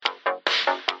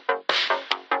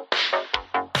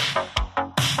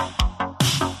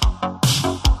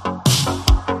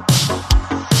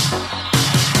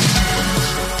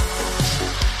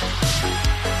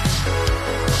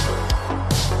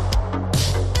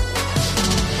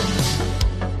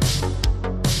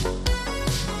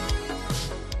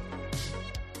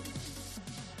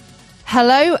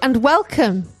Hello and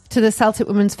welcome to the Celtic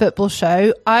Women's Football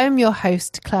Show. I am your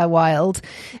host, Claire Wilde,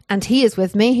 and he is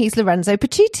with me. He's Lorenzo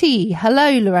Paciuti.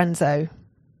 Hello, Lorenzo.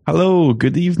 Hello,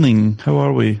 good evening. How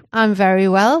are we? I'm very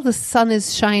well. The sun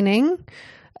is shining.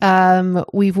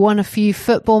 We've won a few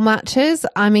football matches.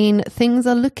 I mean, things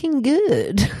are looking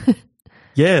good.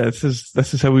 Yeah, this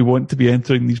is how we want to be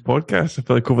entering these podcasts. I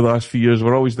feel like over the last few years,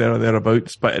 we're always there or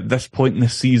thereabouts. But at this point in the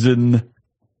season,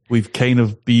 we've kind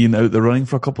of been out the running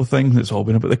for a couple of things. It's all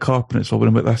been about the cup and it's all been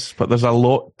about this. But there's a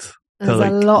lot to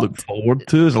look forward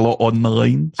to. There's a lot on the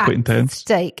line. It's quite intense.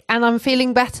 Stake. And I'm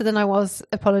feeling better than I was.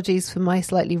 Apologies for my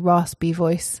slightly raspy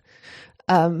voice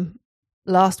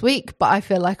last week. But I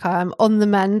feel like I'm on the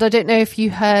mend. I don't know if you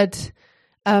heard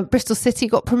Bristol City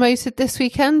got promoted this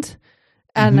weekend.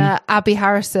 And Abby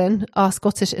Harrison, our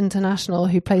Scottish international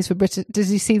who plays for Britain, did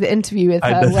you see the interview with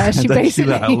her where she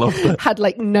basically had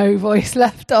like no voice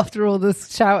left after all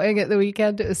this shouting at the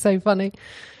weekend? It was so funny.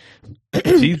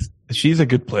 She's a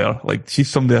good player. Like, she's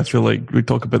somebody I feel like we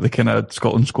talk about the kind of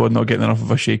Scotland squad not getting enough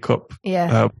of a shake-up.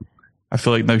 Yeah. I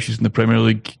feel like now she's in the Premier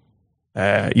League,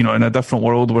 in a different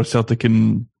world where Celtic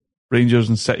and Rangers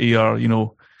and City are,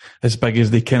 as big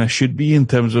as they kind of should be in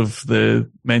terms of the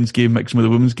men's game mixing with the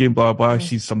women's game, blah, blah.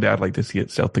 She's somebody I'd like to see at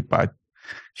Celtic, but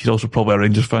she's also probably a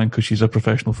Rangers fan because she's a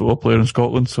professional football player in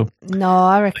Scotland. So no,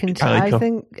 I reckon I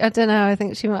don't know. I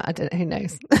think she might. I don't know. Who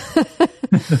knows?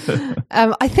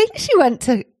 I think she went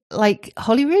to like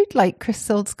Holyrood, like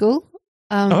Chris' old school.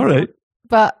 All right.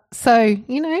 But so,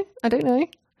 I don't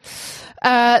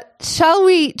know. Shall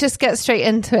we just get straight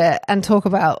into it and talk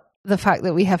about the fact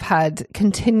that we have had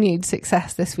continued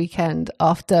success this weekend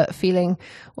after feeling,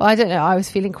 I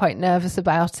was feeling quite nervous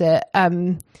about it.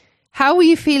 How were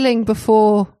you feeling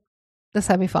before the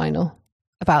semi-final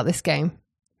about this game?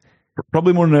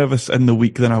 Probably more nervous in the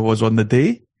week than I was on the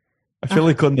day. I feel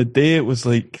like on the day it was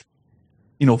like,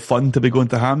 fun to be going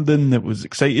to Hampden. It was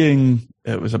exciting.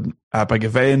 It was a big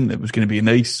event. It was going to be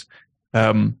nice.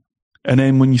 And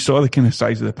then when you saw the kind of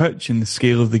size of the pitch and the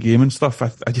scale of the game and stuff,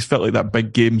 I just felt like that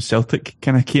big game Celtic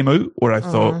kind of came out where I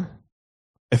thought,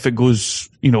 if it goes,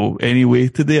 any way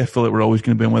today, I feel like we're always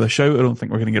going to be in with a shout. I don't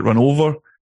think we're going to get run over,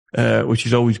 which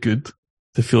is always good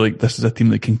to feel like this is a team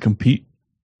that can compete.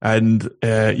 And,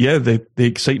 the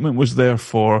excitement was there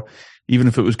for, even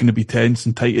if it was going to be tense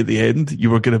and tight at the end,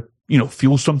 you were going to,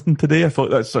 feel something today. I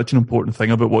thought that's such an important thing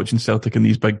about watching Celtic in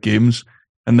these big games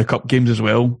and the cup games as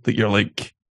well, that you're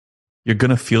like, you're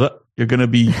going to feel it. You're going to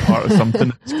be part of something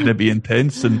that's going to be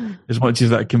intense. And as much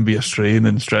as that can be a strain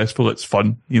and stressful, it's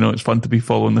fun. It's fun to be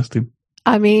following this team.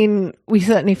 I mean, we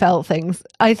certainly felt things.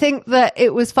 I think that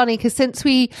it was funny because since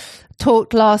we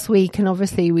talked last week, and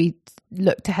obviously we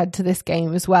looked ahead to this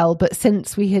game as well, but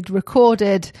since we had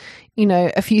recorded,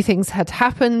 a few things had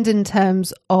happened in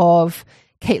terms of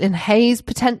Caitlin Hayes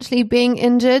potentially being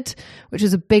injured, which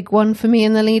was a big one for me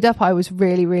in the lead up. I was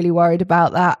really, really worried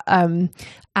about that.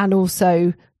 And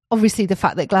also, obviously, the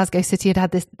fact that Glasgow City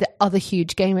had the other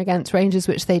huge game against Rangers,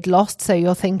 which they'd lost. So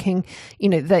you're thinking,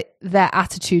 that their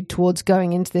attitude towards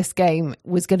going into this game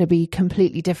was going to be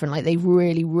completely different. Like they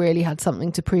really, really had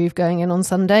something to prove going in on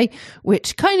Sunday,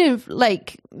 which kind of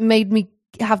like made me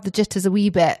have the jitters a wee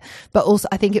bit. But also,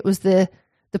 I think it was the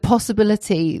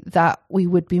possibility that we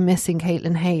would be missing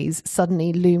Caitlin Hayes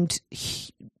suddenly loomed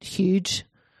huge.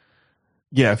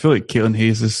 Yeah, I feel like Caitlin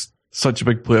Hayes is such a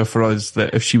big player for us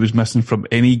that if she was missing from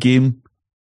any game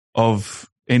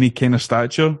of any kind of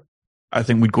stature, I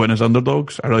think we'd go in as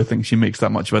underdogs. I really think she makes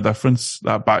that much of a difference.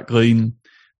 That back line,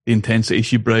 the intensity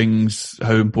she brings,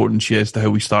 how important she is to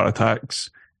how we start attacks.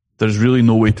 There's really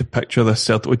no way to picture this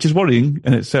Celtic, which is worrying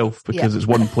in itself because it's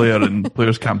one player and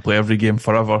players can't play every game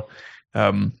forever.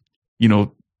 If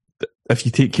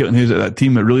you take Caitlin Hayes out of that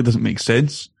team, it really doesn't make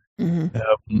sense.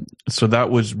 So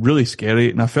that was really scary.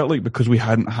 And I felt like because we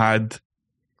hadn't had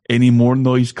any more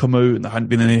noise come out and there hadn't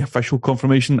been any official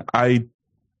confirmation, I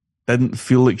didn't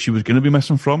feel like she was going to be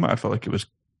missing from it. I felt like it was,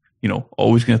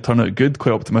 always going to turn out good,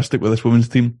 quite optimistic with this women's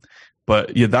team.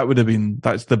 But yeah,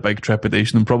 that's the big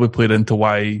trepidation and probably played into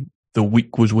why the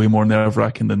week was way more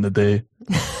nerve-wracking than the day.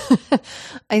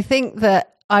 I think that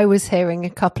I was hearing a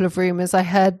couple of rumours. I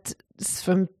heard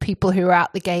from people who were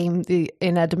at the game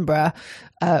in Edinburgh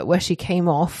where she came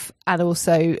off, and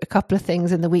also a couple of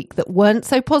things in the week that weren't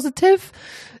so positive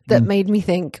that made me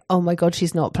think, oh my God,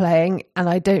 she's not playing. And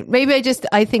I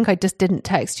think I just didn't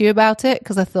text you about it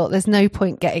because I thought there's no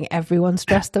point getting everyone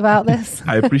stressed about this.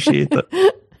 I appreciate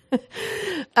it.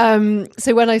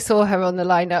 So when I saw her on the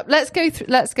lineup, let's go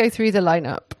through the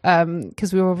lineup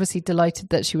because we were obviously delighted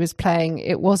that she was playing.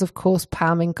 It was, of course,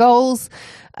 Pam in goals,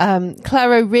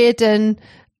 Claire O'Riordan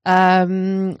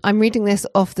I'm reading this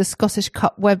off the Scottish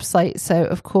Cup website, so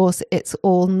of course it's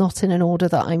all not in an order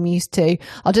that I'm used to.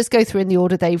 I'll just go through in the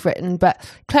order they've written. But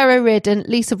Claire O'Riordan,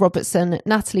 Lisa Robertson,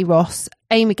 Natalie Ross,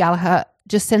 Amy Gallagher,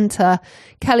 Jacinta,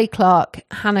 Kelly Clark,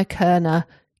 Hannah Kerner,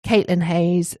 Caitlin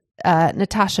Hayes,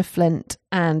 Natasha Flint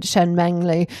and Shen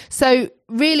Menglu. So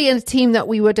really a team that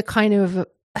we would kind of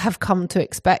have come to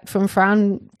expect from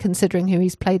Fran, considering who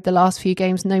he's played the last few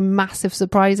games. No massive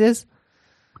surprises.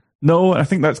 No, I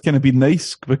think that's going to be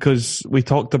nice because we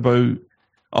talked about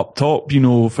up top,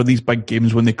 for these big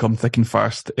games when they come thick and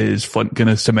fast, is Flint going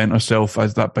to cement herself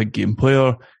as that big game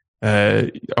player?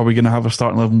 Are we going to have a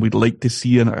starting 11 we'd like to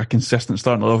see in a consistent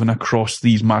starting 11 across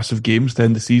these massive games to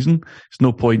end the season? There's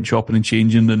no point chopping and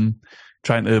changing and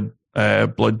trying to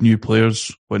blood new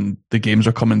players when the games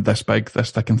are coming this big, this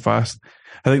thick and fast.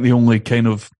 I think the only kind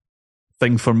of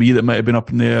thing for me that might have been up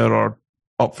in the air or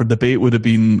up for debate would have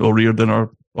been O'Riordan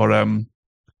or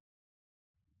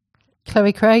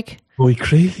Chloe Craig. Chloe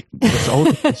Craig.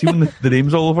 See when the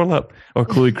names all overlap? Or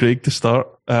Chloe Craig to start.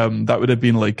 That would have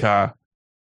been like a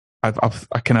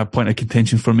kind of point of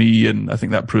contention for me, and I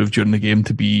think that proved during the game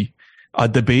to be a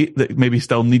debate that maybe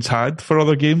still needs had for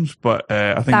other games. But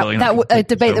I think a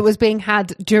debate that was being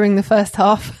had during the first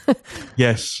half.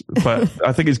 Yes, but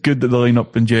I think it's good that the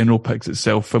lineup in general picks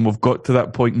itself, and we've got to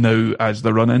that point now as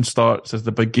the run-in starts, as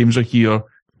the big games are here,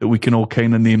 that we can all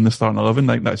kind of name the starting 11.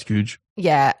 I think that's huge.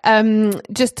 Yeah,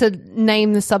 just to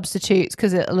name the substitutes,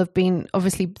 because it'll have been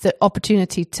obviously the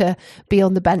opportunity to be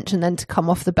on the bench and then to come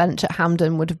off the bench at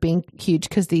Hampden would have been huge,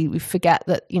 because we forget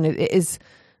that it is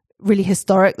really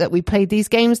historic that we played these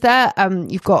games there.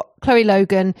 You've got Chloe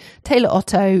Logan, Taylor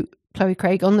Otto, Chloe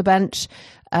Craig on the bench,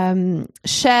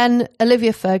 Shen,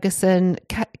 Olivia Ferguson,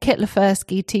 Kit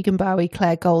Lefersky, Tegan Bowie,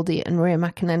 Claire Goldie and Maria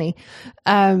McEnany.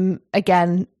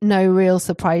 Again, no real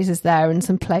surprises there, and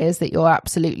some players that you're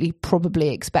absolutely probably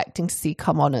expecting to see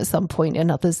come on at some point, and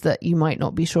others that you might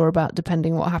not be sure about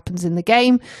depending what happens in the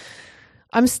game.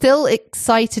 I'm still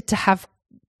excited to have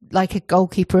like a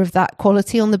goalkeeper of that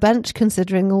quality on the bench,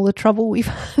 considering all the trouble we've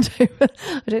had.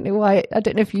 I don't know why. I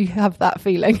don't know if you have that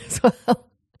feeling as well.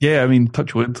 Yeah, I mean,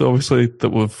 touch wood, obviously, that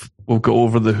we've got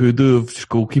over the hoodoo of just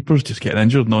goalkeepers just getting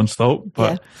injured non-stop.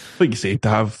 But like you say, to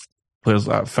have players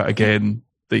that fit again,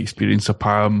 the experience of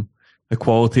Pam, the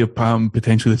quality of Pam,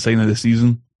 potentially the sign of the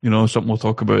season, something we'll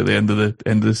talk about at the end of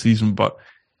the season. But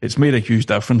it's made a huge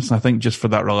difference. And I think just for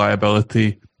that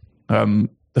reliability,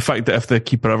 the fact that if the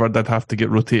keeper ever did have to get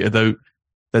rotated out,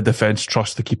 the defence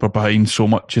trusts the keeper behind so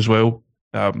much as well.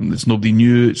 It's nobody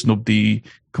new. It's nobody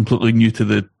completely new to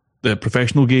the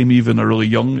professional game even, or really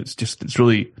young. It's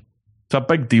a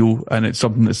big deal, and it's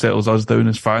something that settles us down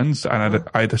as fans. And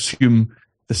I'd assume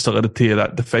the solidity of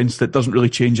that defence that doesn't really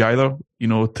change either.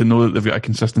 To know that they've got a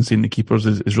consistency in the keepers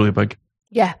is really big.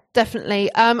 Yeah, definitely.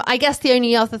 I guess the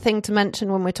only other thing to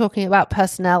mention when we're talking about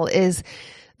personnel is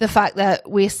the fact that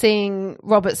we're seeing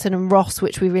Robertson and Ross,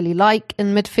 which we really like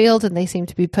in midfield, and they seem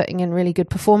to be putting in really good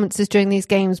performances during these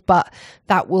games, but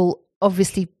that will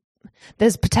obviously,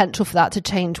 there's potential for that to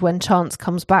change when Chance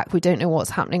comes back. We don't know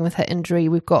what's happening with her injury.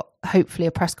 We've got hopefully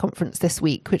a press conference this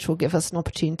week, which will give us an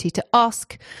opportunity to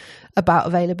ask about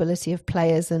availability of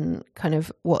players and kind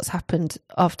of what's happened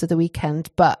after the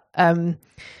weekend. But,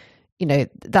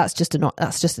 that's just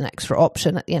an extra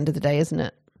option at the end of the day, isn't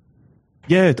it?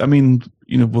 Yeah, I mean,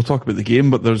 we'll talk about the game,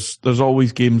 but there's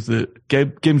always games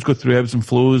go through ebbs and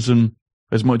flows. And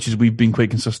as much as we've been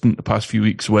quite consistent the past few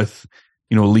weeks with,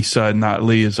 Lisa and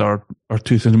Natalie as our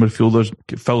two centre midfielders,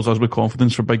 it fills us with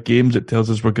confidence for big games. It tells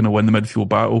us we're going to win the midfield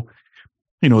battle.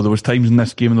 There was times in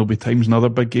this game, and there'll be times in other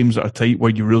big games that are tight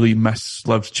where you really miss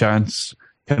Liv's chance,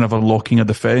 kind of unlocking a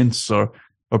defence or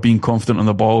being confident on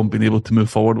the ball and being able to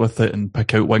move forward with it and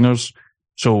pick out wingers.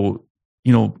 So,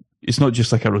 it's not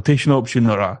just like a rotation option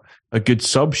or a good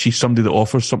sub. She's somebody that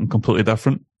offers something completely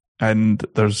different. And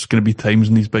there's going to be times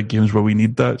in these big games where we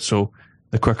need that. So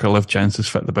the quicker Liv chances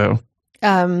fit, the better.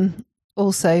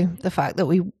 Also, the fact that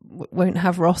we won't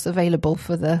have Ross available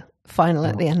for the final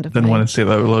at the end of May. Didn't want to say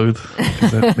that out loud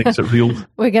because that makes it real.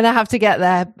 We're going to have to get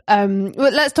there. Well,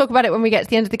 let's talk about it when we get to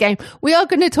the end of the game. We are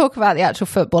going to talk about the actual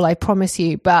football, I promise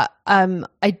you. But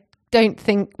I don't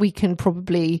think we can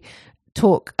probably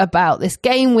talk about this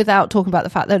game without talking about the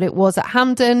fact that it was at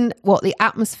Hampden, what the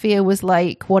atmosphere was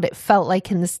like, what it felt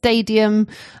like in the stadium.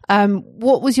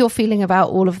 What was your feeling about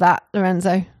all of that,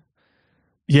 Lorenzo?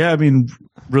 Yeah, I mean,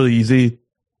 really easy.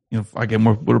 Again,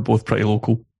 we're both pretty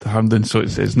local to Hampden, so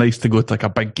it's nice to go to like a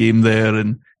big game there,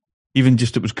 and even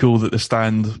just it was cool that the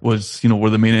stand was, where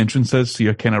the main entrance is, so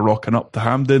you're kind of rocking up to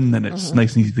Hampden, and it's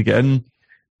nice and easy to get in.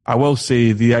 I will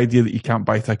say the idea that you can't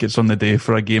buy tickets on the day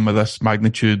for a game of this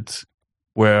magnitude,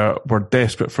 where we're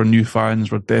desperate for new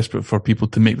fans, we're desperate for people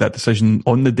to make that decision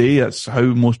on the day. That's how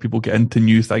most people get into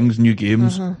new things, new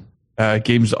games,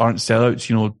 games that aren't sellouts.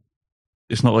 You know,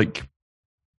 it's not like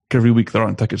every week there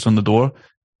aren't tickets on the door,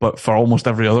 but for almost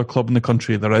every other club in the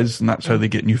country there is, and that's how they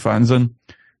get new fans in.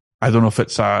 I don't know if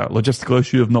it's a logistical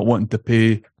issue of not wanting to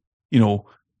pay, you know,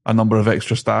 a number of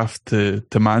extra staff to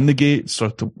man the gates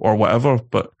or whatever,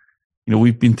 but you know,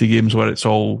 we've been to games where it's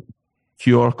all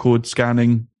QR code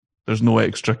scanning. There's no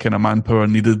extra kind of manpower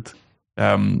needed.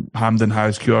 Hampden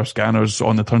has QR scanners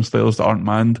on the turnstiles that aren't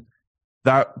manned.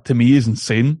 That to me is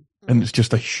insane, and it's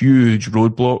just a huge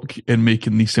roadblock in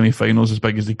making these semi-finals as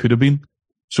big as they could have been.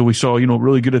 So we saw, you know,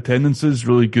 really good attendances,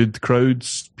 really good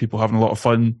crowds, people having a lot of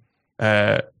fun,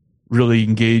 really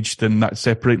engaged, and that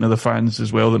separating of the fans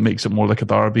as well that makes it more like a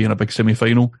derby and a big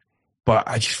semi-final. But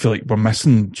I just feel like we're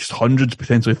missing just hundreds,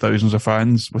 potentially thousands of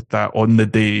fans with that on the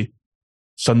day,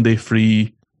 Sunday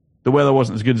free. The weather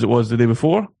wasn't as good as it was the day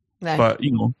before. No. But,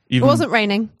 you know, even... It wasn't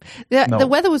raining. The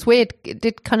weather was weird. It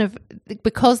did kind of...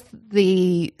 Because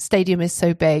the stadium is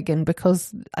so big, and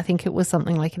because I think it was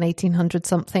something like an 1800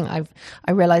 something,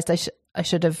 I realised I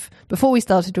should have, before we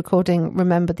started recording,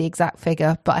 remembered the exact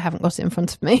figure, but I haven't got it in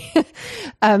front of me.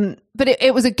 But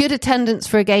it was a good attendance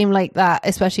for a game like that,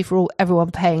 especially for everyone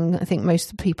paying. I think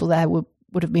most of the people there would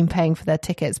have been paying for their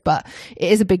tickets, but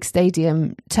it is a big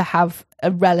stadium to have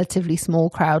a relatively small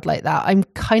crowd like that. I'm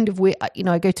kind of weird, you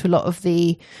know, I go to a lot of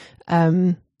the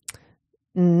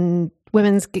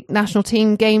women's national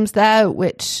team games there,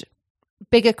 which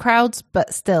bigger crowds,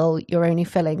 but still you're only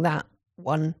filling that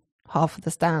one half of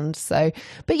the stand. So,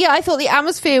 but yeah, I thought the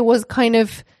atmosphere was kind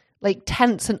of like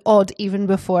tense and odd even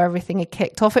before everything had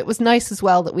kicked off. It was nice as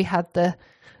well that we had the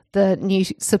new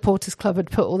supporters club had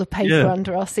put all the paper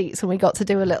under our seats, and we got to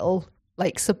do a little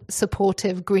like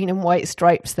supportive green and white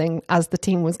stripes thing as the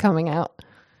team was coming out.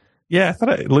 Yeah, I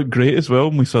thought it looked great as well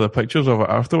when we saw the pictures of it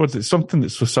afterwards. It's something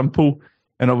that's so simple,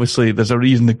 and obviously there's a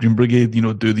reason the Green Brigade, you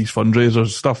know, do these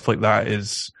fundraisers. Stuff like that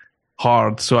is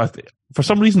hard. So for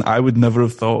some reason, I would never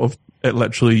have thought of it.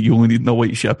 Literally, you only need a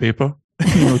white sheet of paper,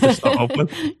 you know, to start off with.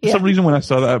 For some reason, when I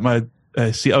saw that at my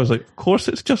seat, I was like, of course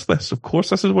it's just this. Of course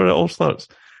this is where it all starts.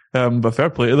 But fair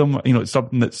play to them. You know, it's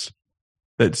something that's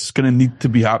going to need to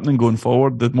be happening going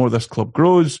forward. The more this club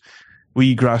grows,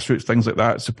 we grassroots things like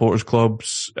that, supporters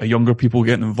clubs, younger people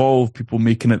getting involved, people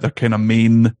making it their kind of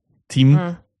main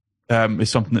team, is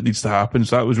something that needs to happen.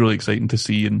 So that was really exciting to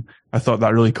see, and I thought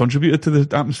that really contributed to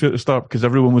the atmosphere at the start because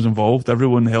everyone was involved.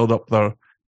 Everyone held up their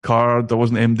card. There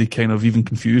wasn't anybody kind of even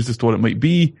confused as to what it might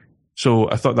be. So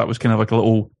I thought that was kind of like a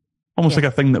little, almost like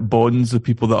a thing that bonds the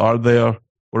people that are there.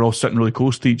 We're all sitting really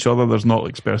close to each other. There's not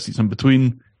like spare seats in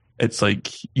between. It's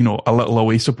like, you know, a little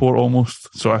away support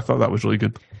almost. So I thought that was really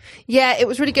good. Yeah, it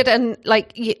was really good. And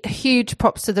like huge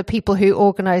props to the people who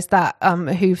organised that,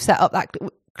 who've set up that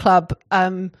club.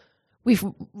 We've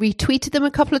retweeted them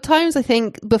a couple of times. I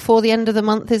think before the end of the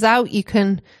month is out, you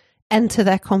can enter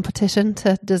their competition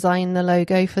to design the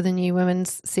logo for the new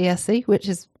women's CSC, which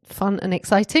is fun and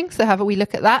exciting. So have a wee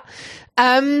look at that.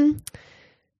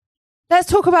 Let's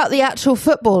talk about the actual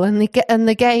football and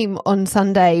the game on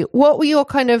Sunday. What were your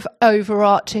kind of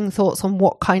overarching thoughts on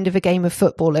what kind of a game of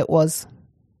football it was?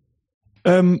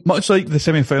 Much like the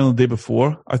semi-final the day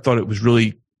before, I thought it was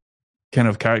really kind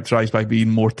of characterised by being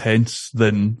more tense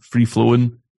than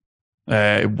free-flowing.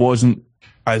 It wasn't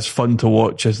as fun to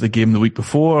watch as the game the week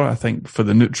before. I think for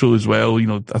the neutral as well, you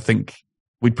know, I think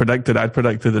I'd predicted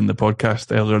in the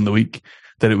podcast earlier in the week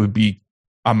that it would be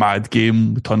a mad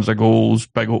game with tons of goals,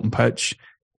 big open pitch.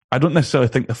 I don't necessarily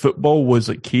think the football was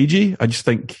like cagey. I just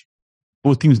think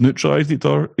both teams neutralised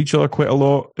each other quite a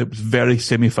lot. It was very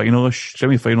semi-finalish.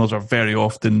 Semi-finals are very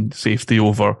often safety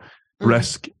over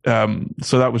risk.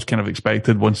 So that was kind of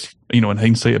expected once, you know, in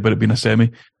hindsight about it being a semi.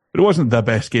 But it wasn't the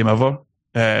best game ever.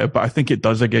 But I think it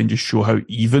does again just show how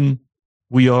even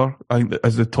we are. I think that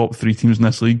as the top three teams in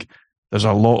this league, there's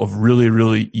a lot of really,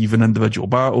 really even individual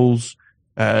battles.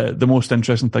 The most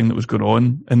interesting thing that was going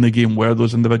on in the game were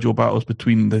those individual battles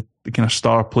between the kind of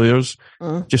star players.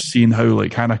 Just seeing how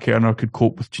like Hannah Kerner could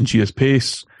cope with Chinchia's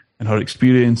pace and her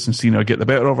experience, and seeing her get the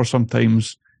better of her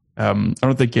sometimes. I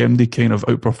don't think MD kind of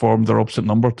outperformed their opposite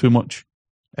number too much.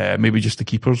 Maybe just the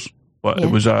keepers, but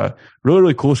it was a really,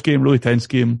 really close game, really tense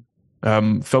game,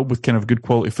 filled with kind of good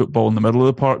quality football in the middle of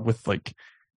the park with like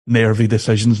nervy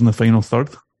decisions in the final third.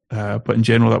 But in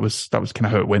general, that was kind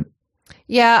of how it went.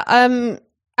 Yeah,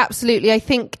 Absolutely. I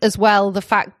think as well, the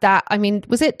fact that, I mean,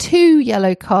 was it 2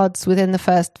 yellow cards within the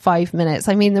first 5 minutes?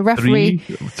 I mean, the referee...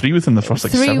 Three within the first,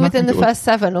 like, 3 7, within the first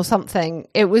 7 or something.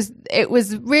 It was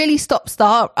really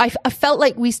stop-start. I felt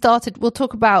like we started... We'll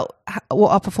talk about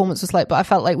what our performance was like, but I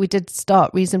felt like we did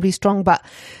start reasonably strong. But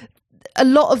a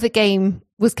lot of the game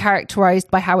was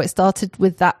characterised by how it started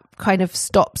with that kind of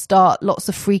stop-start, lots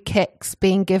of free kicks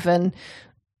being given.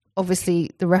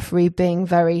 Obviously, the referee being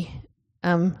very...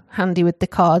 handy with the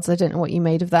cards. I don't know what you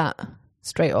made of that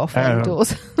straight off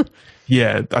indoors.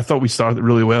 Yeah, I thought we started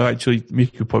really well, actually.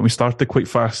 Make your point. We started quite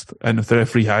fast, and if the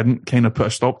referee hadn't kind of put a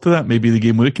stop to that, maybe the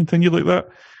game would have continued like that.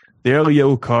 The early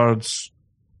yellow cards,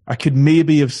 I could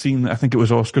maybe have seen, I think it was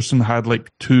Oscarson had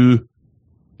like 2,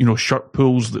 shirt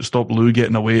pulls that stopped Lou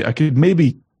getting away. I could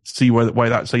maybe see why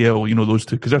that's a yellow, those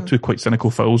 2, because they're 2 quite cynical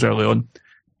fouls early on.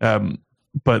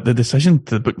 But the decision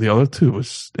to book the other 2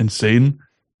 was insane.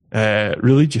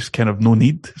 Really just kind of no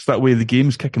need. It's that way the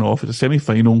game's kicking off. It's a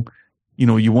semi-final.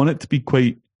 You want it to be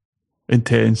quite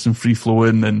intense and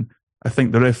free-flowing, and I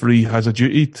think the referee has a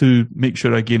duty to make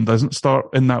sure a game doesn't start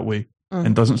in that way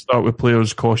and doesn't start with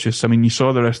players cautious. I mean, you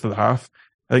saw the rest of the half.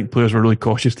 I think players were really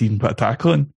cautious to even put a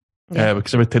tackle in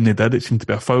because every time they did, it seemed to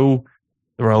be a foul.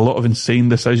 There were a lot of insane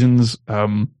decisions.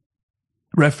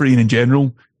 Refereeing in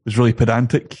general was really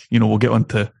pedantic. We'll get on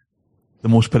to the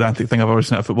most pedantic thing I've ever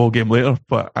seen at a football game later,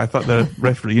 but I thought the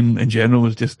refereeing in general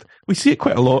was just, we see it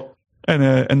quite a lot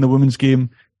in the women's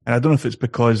game, and I don't know if it's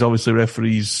because obviously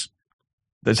referees,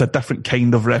 there's a different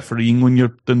kind of refereeing when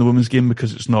you're doing the women's game,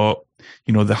 because it's not,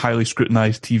 the highly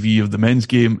scrutinised TV of the men's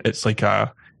game. It's like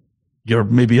they're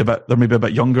maybe a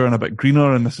bit younger and a bit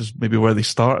greener, and this is maybe where they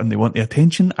start and they want the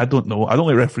attention. I don't know. I don't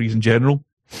like referees in general.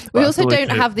 We also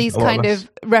don't have these kind of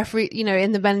referee,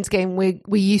 in the men's game, we're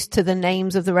used to the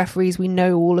names of the referees. We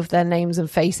know all of their names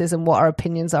and faces and what our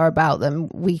opinions are about them.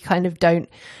 We kind of don't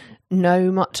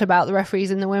know much about the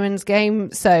referees in the women's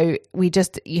game. So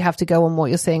you have to go on what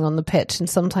you're seeing on the pitch. And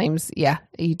sometimes,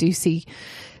 you do see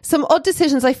some odd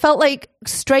decisions. I felt like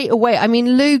straight away, I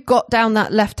mean, Lou got down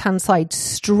that left-hand side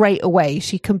straight away.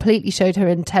 She completely showed her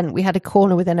intent. We had a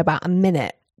corner within about a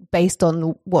minute based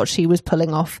on what she was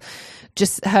pulling off.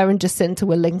 Just her and Jacinta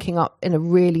were linking up in a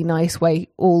really nice way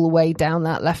all the way down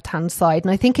that left-hand side.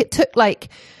 And I think it took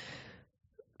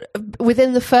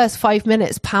within the first 5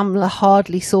 minutes, Pamela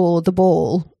hardly saw the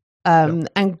ball. And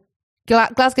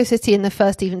Glasgow City in the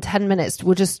first even 10 minutes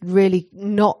were just really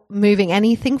not moving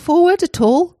anything forward at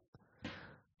all.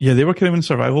 Yeah, they were kind of in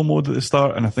survival mode at the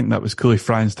start. And I think that was clearly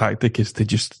Fran's tactic, is to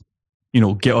just,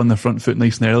 get on the front foot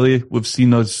nice and early. We've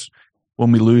seen us,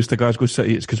 when we lose to Glasgow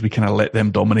City, it's because we kind of let them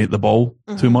dominate the ball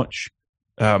too much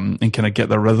and kind of get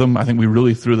their rhythm. I think we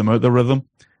really threw them out their rhythm.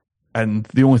 And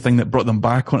the only thing that brought them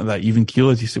back onto that even keel,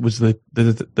 as you said, was the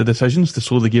decisions to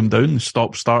slow the game down, the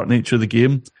stop-start nature of the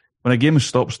game. When a game is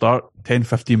stop-start, 10,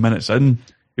 15 minutes in,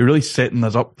 you're really setting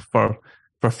us up for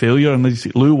failure. And as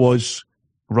you see, Lou was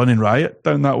running riot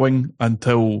down that wing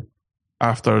until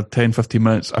after 10, 15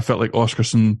 minutes, I felt like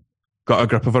Oscarson got a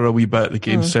grip of her a wee bit. The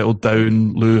game settled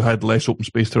down. Lou had less open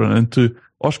space to run into.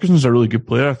 Oskarson's a really good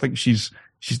player. I think she's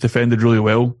defended really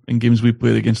well in games we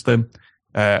played against them.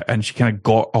 And she kind of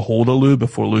got a hold of Lou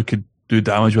before Lou could do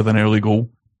damage with an early goal.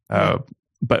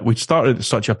 But we started at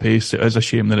such a pace, it is a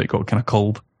shame that it got kind of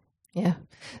culled. Yeah.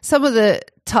 Some of the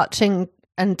touching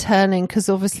and turning, because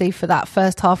obviously for that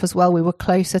first half as well, we were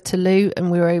closer to Lou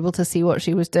and we were able to see what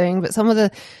she was doing. But some of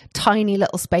the tiny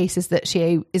little spaces that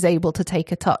she is able to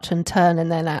take a touch and turn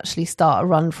and then actually start a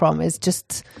run from is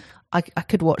just, I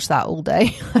could watch that all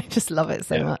day. I just love it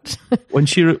so much. when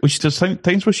she does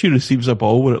times where she receives a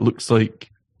ball where it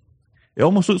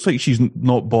almost looks like she's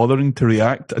not bothering to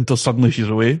react until suddenly she's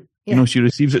away. Yeah. She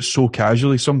receives it so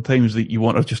casually sometimes that you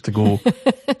want her just to go,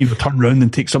 turn around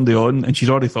and take somebody on, and she's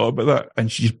already thought about that,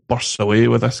 and she just bursts away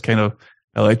with this kind of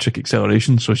electric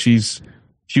acceleration. So she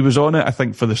was on it, I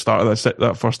think, for the start of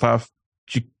that first half.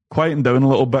 She quietened down a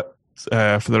little bit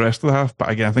for the rest of the half, but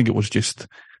again, I think it was just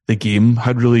the game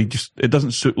had really it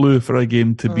doesn't suit Lou for a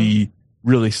game to be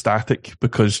really static,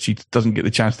 because she doesn't get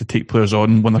the chance to take players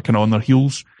on when they're kind of on their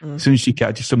heels. As soon as she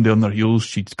catches somebody on their heels,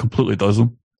 she completely does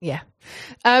them. Yeah.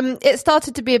 It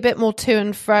started to be a bit more to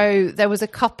and fro. There was a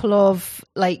couple of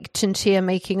Chinchilla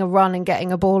making a run and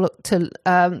getting a ball to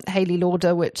Hayley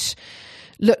Lauder, which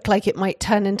looked like it might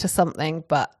turn into something,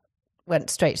 but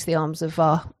went straight to the arms of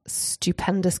our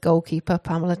stupendous goalkeeper,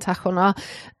 Pamela Tachonar.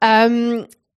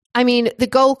 I mean, the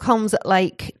goal comes at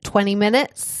 20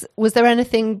 minutes. Was there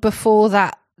anything before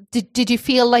that? Did you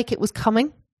feel like it was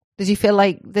coming? Did you feel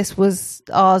like this was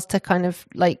ours to kind of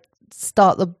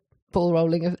start the ball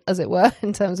rolling, as it were,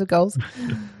 in terms of goals?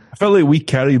 I felt like we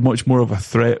carried much more of a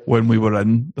threat when we were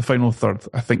in the final third.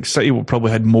 I think City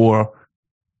probably had more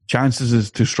chances, is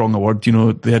too strong a word.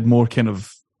 They had more kind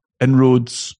of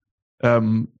inroads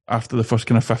after the first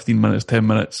kind of 15 minutes, 10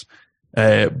 minutes.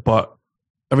 But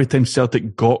every time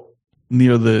Celtic got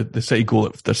near the City goal,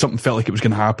 if there's something felt like it was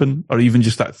going to happen, or even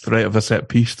just that threat of a set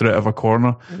piece, threat of a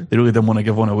corner, they really didn't want to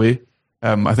give one away.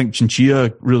 I think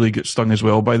Chinchilla really got stung as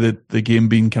well by the game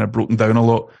being kind of broken down a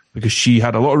lot, because she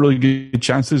had a lot of really good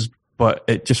chances, but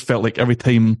it just felt like every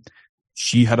time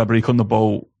she had a break on the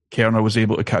ball, Kerner was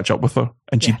able to catch up with her,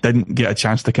 and she didn't get a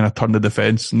chance to kind of turn the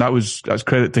defence. And that's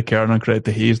credit to Kerner and credit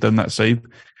to Hayes down that side.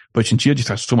 But Chinchilla just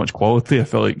has so much quality. I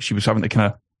felt like she was having to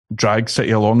kind of drag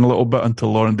City along a little bit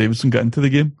until Lauren Davidson got into the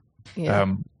game.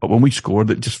 Yeah. But when we scored,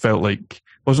 it just felt like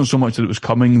it wasn't so much that it was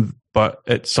coming, but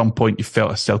at some point you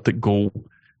felt a Celtic goal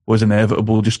was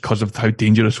inevitable just because of how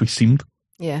dangerous we seemed.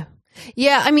 Yeah.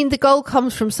 Yeah, I mean, the goal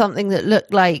comes from something that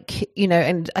looked like,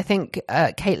 and I think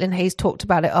Caitlin Hayes talked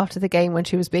about it after the game when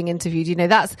she was being interviewed.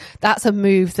 That's a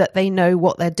move that they know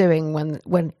what they're doing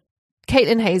when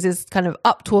Caitlin Hayes is kind of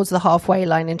up towards the halfway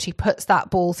line and she puts that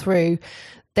ball through.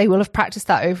 They will have practiced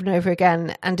that over and over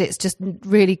again, and it's just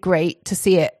really great to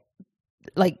see it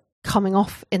like coming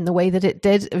off in the way that it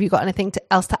did. Have you got anything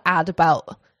else to add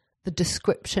about the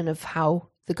description of how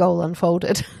the goal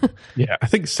unfolded? Yeah, I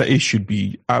think City should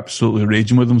be absolutely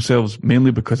raging with themselves,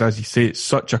 mainly because, as you say, it's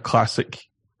such a classic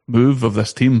move of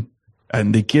this team,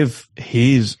 and they give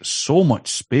Hayes so much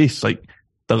space. Like,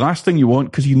 the last thing you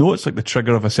want, because it's like the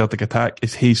trigger of a Celtic attack,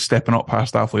 is Hayes stepping up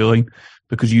past halfway line,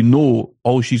 because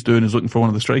all she's doing is looking for one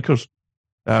of the strikers.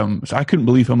 So I couldn't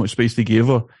believe how much space they gave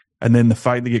her. And then the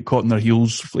fact they get caught in their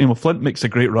heels, Flint makes a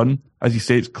great run. As you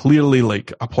say, it's clearly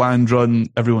like a planned run.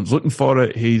 Everyone's looking for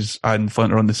it. Hayes and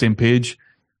Flint are on the same page.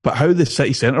 But how the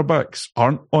City centre-backs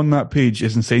aren't on that page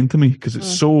is insane to me, because it's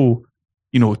so,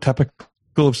 typical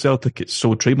of Celtic. It's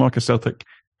so trademark of Celtic.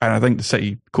 And I think the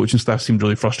City coaching staff seemed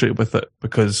really frustrated with it,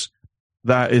 because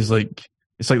that is like,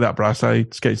 it's like that brass eye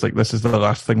sketch, like, this is the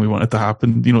last thing we wanted to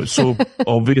happen. It's so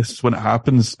obvious when it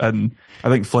happens. And I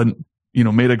think Flint,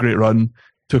 made a great run,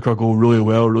 took her goal really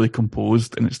well, really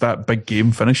composed, and it's that big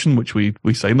game finishing which we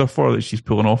signed her for that she's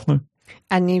pulling off now.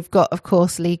 And you've got, of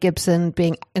course, Lee Gibson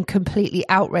being completely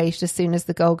outraged as soon as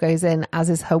the goal goes in, as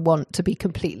is her wont to be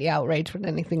completely outraged when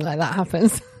anything like that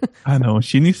happens. I know,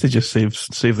 she needs to just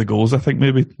save the goals. I think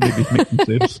maybe make them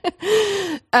saves.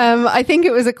 I think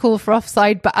it was a call for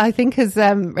offside, but I think, as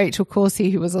Rachel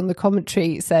Corsie, who was on the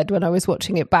commentary, said when I was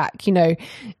watching it back,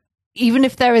 even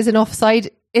if there is an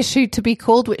offside issue to be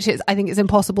called, which is, I think it's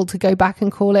impossible to go back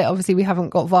and call it. Obviously, we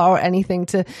haven't got VAR or anything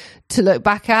to look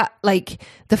back at. Like,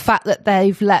 the fact that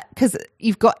they've because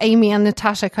you've got Amy and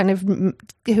Natasha kind of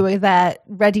who are there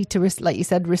ready to, like you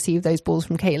said, receive those balls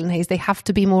from Caitlin Hayes. They have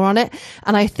to be more on it.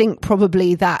 And I think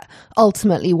probably that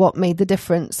ultimately what made the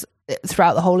difference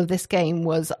throughout the whole of this game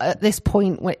was, at this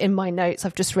point in my notes,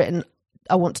 I've just written,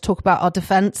 I want to talk about our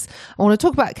defence. I want to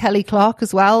talk about Kelly Clark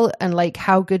as well, and like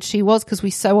how good she was, because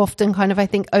we so often kind of, I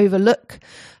think, overlook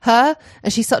her,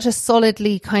 and she's such a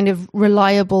solidly kind of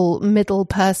reliable middle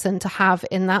person to have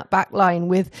in that back line,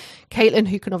 with Caitlin,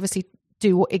 who can obviously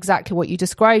do exactly what you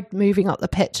described, moving up the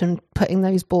pitch and putting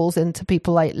those balls into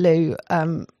people like Lou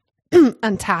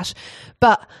and Tash.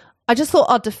 But I just thought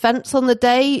our defence on the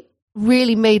day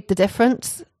really made the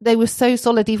difference. They were so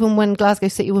solid, even when Glasgow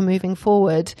City were moving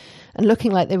forward and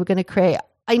looking like they were going to create.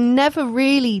 I never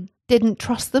really didn't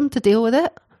trust them to deal with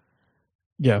it.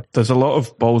 Yeah, there's a lot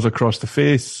of balls across the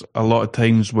face, a lot of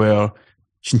times where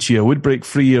Chinchilla would break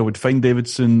free or would find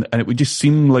Davidson, and it would just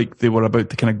seem like they were about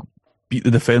to kind of beat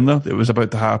the defender. It was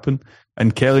about to happen.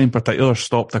 And Kelly in particular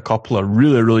stopped a couple of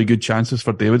really, really good chances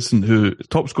for Davidson, who is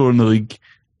top scorer in the league.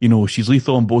 She's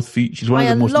lethal on both feet. She's one of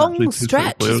the most long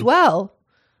stretch players as well.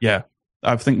 Yeah,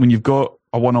 I think when you've got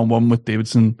a one-on-one with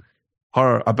Davidson,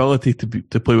 her ability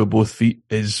to play with both feet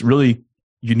is really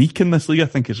unique in this league, I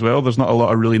think, as well. There's not a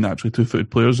lot of really naturally two-footed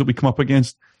players that we come up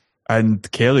against.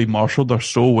 And Kelly marshalled her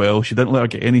so well. She didn't let her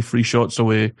get any free shots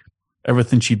away.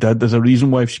 Everything she did, there's a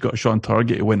reason why if she got a shot on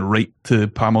target, it went right to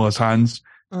Pamela's hands,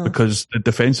 because the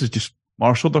defences just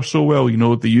marshalled her so well.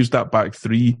 They used that back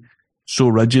three so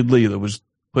rigidly.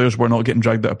 Players were not getting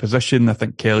dragged out of position. I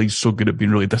think Kelly's so good at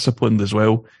being really disciplined as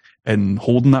well in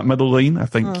holding that middle line. I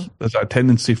think there's a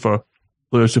tendency for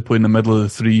players who play in the middle of the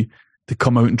three to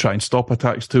come out and try and stop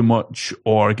attacks too much,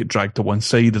 or get dragged to one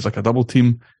side as like a double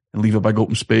team and leave a big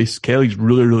open space. Kelly's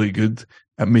really, really good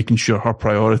at making sure her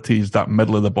priority is that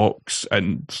middle of the box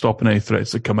and stopping any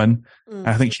threats that come in. And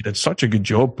I think she did such a good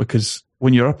job, because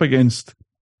when you're up against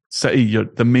City,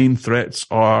 the main threats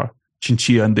are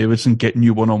Chinchilla and Davidson getting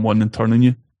you one-on-one and turning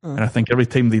you. And I think every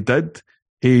time they did,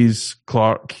 Hayes,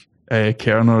 Clark,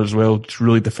 Kerner as well, just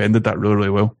really defended that really, really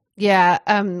well. Yeah,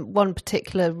 one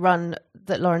particular run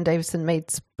that Lauren Davison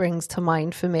made springs to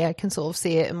mind for me. I can sort of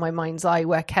see it in my mind's eye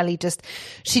where Kelly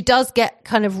she does get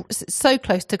kind of so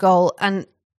close to goal and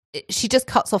she just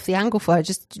cuts off the angle for her,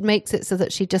 just makes it so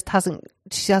that she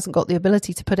hasn't got the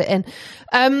ability to put it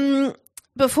in.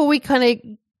 Before we kind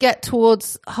of get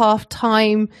towards half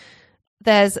time,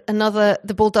 there's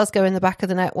the ball does go in the back of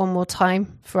the net one more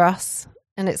time for us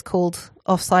and it's called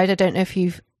offside. I don't know if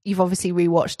you've obviously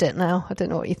rewatched it now. I don't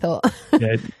know what you thought.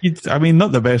 Yeah, I mean,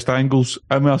 not the best angles.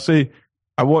 I mean, I'll say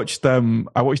I watched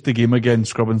the game again,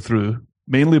 scrubbing through,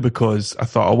 mainly because I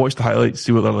thought I'll watch the highlights,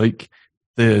 see what they're like.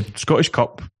 The Scottish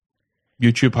Cup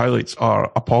YouTube highlights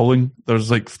are appalling.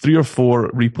 There's like 3 or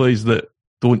 4 replays that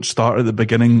don't start at the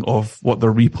beginning of what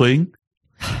they're replaying,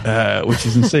 which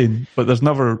is insane. But there's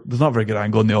not a very good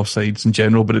angle on the offsides in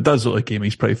general, but it does look like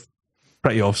Amy's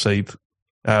pretty offside.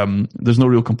 There's no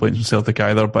real complaints from Celtic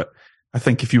either, but I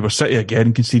think if you were City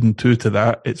again conceding 2 to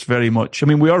that, it's very much, I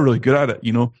mean, we are really good at it,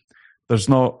 you know. There's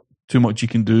not too much you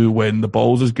can do when the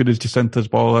ball's as good as Jacinta's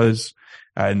ball is,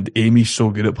 and Amy's so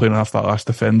good at playing off that last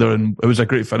defender, and it was a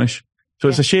great finish. So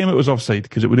it's a shame it was offside,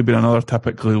 because it would have been another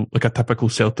typical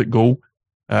Celtic goal,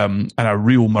 and a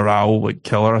real morale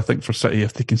killer, I think, for City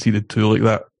if they conceded 2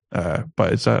 like that.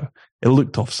 But it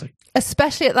looked offside.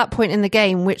 Especially at that point in the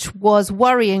game, which was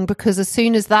worrying because as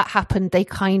soon as that happened, they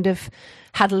kind of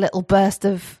had a little burst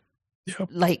of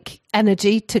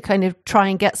energy to kind of try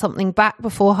and get something back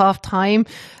before half time.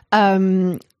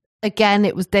 Again,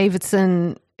 it was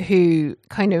Davidson who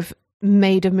kind of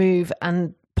made a move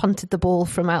and punted the ball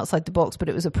from outside the box, but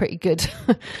it was a pretty good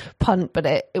punt. But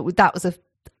that was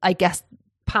I guess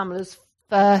Pamela's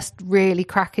first really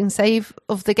cracking save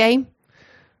of the game.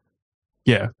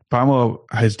 Yeah, Pamela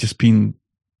has just been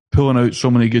pulling out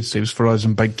so many good saves for us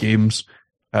in big games.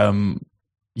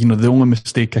 You know, the only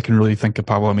mistake I can really think of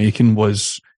Pamela making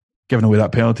was giving away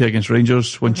that penalty against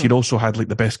Rangers when she'd also had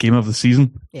the best game of the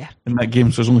season in that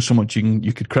game. So there's only so much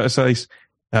you could criticise.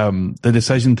 The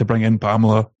decision to bring in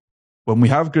Pamela when we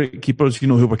have great keepers, you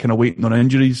know, who were kind of waiting on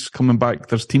injuries coming back.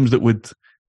 There's teams that would,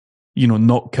 you know,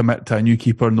 not commit to a new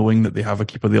keeper knowing that they have a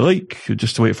keeper they like,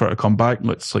 just to wait for her to come back.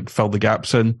 Let's fill the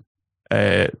gaps in.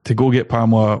 To go get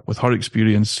Pamela with her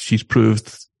experience, she's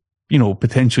proved, you know,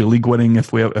 potentially league winning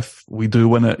if we do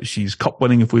win it. She's cup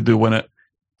winning if we do win it.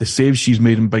 The saves she's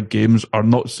made in big games are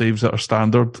not saves that are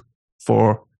standard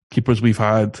for keepers we've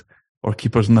had or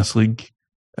keepers in this league.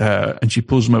 And she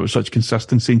pulls them out with such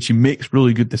consistency and she makes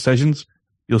really good decisions.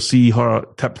 You'll see her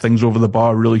tip things over the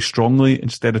bar really strongly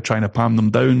instead of trying to palm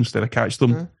them down, instead of catch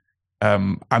them.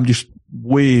 I'm just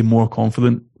way more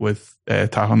confident with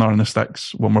tapping her in the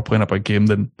sticks when we're playing a big game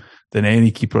than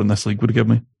any keeper in this league would give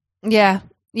me. Yeah.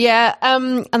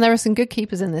 And there are some good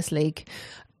keepers in this league.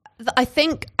 I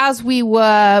think as we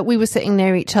were sitting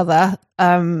near each other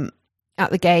at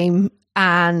the game,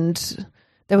 and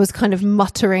there was kind of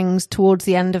mutterings towards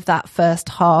the end of that first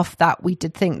half that we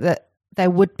did think that there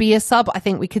would be a sub. I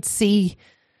think we could see,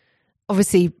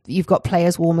 obviously you've got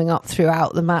players warming up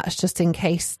throughout the match just in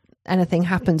case anything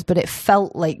happens, but it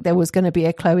felt like there was going to be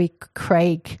a Chloe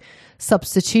Craig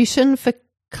substitution for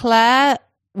Claire.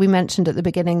 We mentioned at the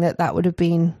beginning that would have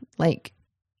been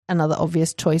another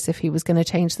obvious choice if he was going to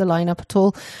change the lineup at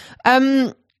all.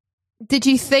 Did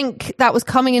you think that was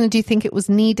coming in, and do you think it was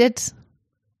needed?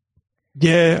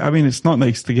 Yeah, I mean, it's not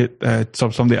nice to get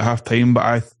somebody at half time, but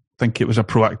I think it was a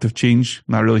proactive change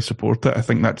and I really support it. I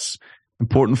think that's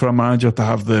important for a manager to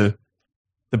have the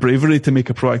bravery to make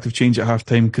a proactive change at half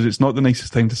time, because it's not the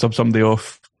nicest time to sub somebody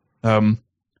off.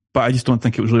 But I just don't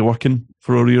think it was really working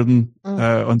for O'Riordan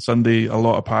on Sunday. A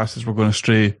lot of passes were going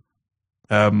astray.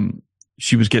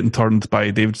 She was getting turned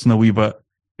by Davidson a wee bit.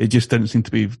 It just didn't seem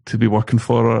to be working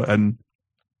for her. And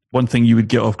one thing you would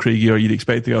get off Craigie, or you'd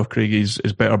expect to get off Craigie,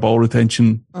 is better ball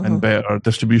retention and better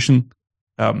distribution.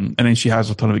 And then she has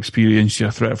a ton of experience. She's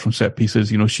a threat from set pieces.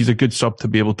 You know, she's a good sub to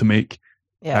be able to make.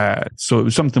 Yeah. So it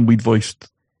was something we'd voiced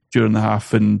during the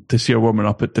half, and to see her warming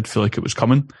up, it did feel like it was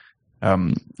coming.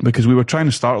 Because we were trying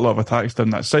to start a lot of attacks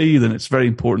down that side, and it's very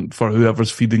important for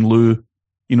whoever's feeding Lou,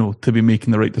 you know, to be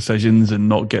making the right decisions and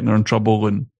not getting her in trouble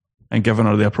and giving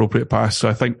her the appropriate pass. So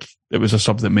I think it was a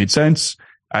sub that made sense,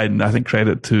 and I think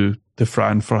credit to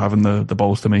Fran for having the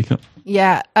balls to make it.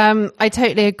 Yeah, I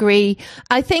totally agree.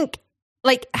 I think,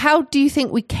 how do you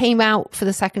think we came out for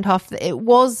the second half? It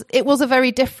was a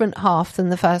very different half than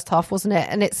the first half, wasn't it?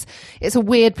 And it's a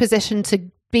weird position to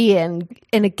be in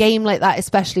a game like that,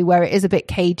 especially where it is a bit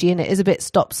cagey and it is a bit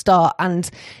stop-start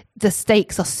and the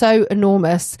stakes are so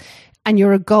enormous, and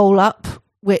you're a goal up,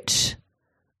 which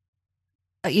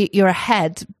you're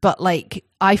ahead, but like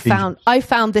I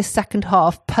found this second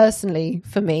half personally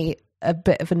for me a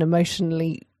bit of an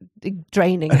emotionally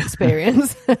draining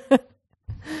experience.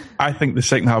 I think the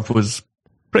second half was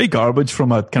pretty garbage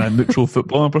from a kind of neutral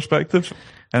footballing perspective.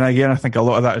 And again, I think a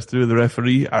lot of that is to do with the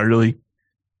referee.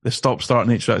 The stop-start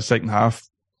nature of that second half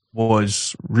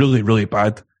was really, really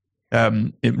bad.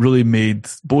 It really made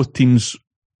both teams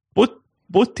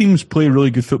play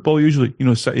really good football usually,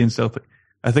 City and Celtic.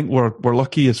 I think we're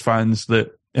lucky as fans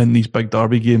that in these big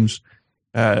derby games,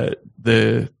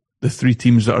 the three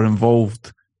teams that are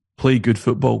involved play good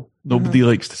football. Nobody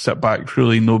likes to sit back,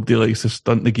 really. Nobody likes to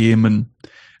stunt the game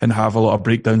and have a lot of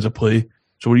breakdowns of play.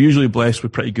 So we're usually blessed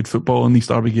with pretty good football in these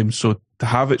derby games. So to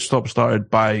have it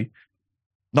stop-started by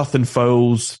nothing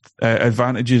fouls,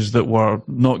 advantages that were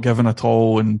not given at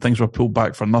all, and things were pulled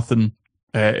back for nothing,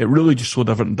 it really just slowed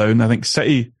everything down. I think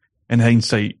City, in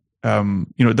hindsight, it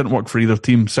didn't work for either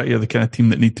team. City are the kind of team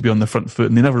that need to be on the front foot,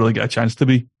 and they never really get a chance to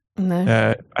be.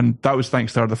 No. And that was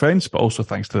thanks to our defence, but also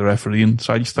thanks to the refereeing.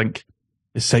 So I just think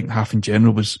the second half in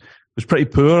general was pretty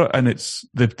poor, and it's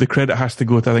the credit has to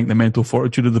go to, I think, the mental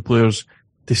fortitude of the players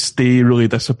to stay really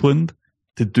disciplined,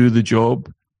 to do the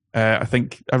job. I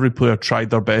think every player tried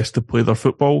their best to play their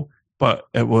football, but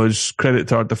it was credit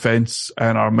to our defence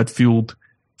and our midfield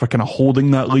for kind of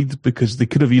holding that lead, because they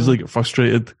could have easily got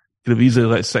frustrated, could have easily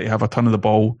let City have a ton of the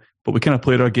ball, but we kind of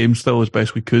played our game still as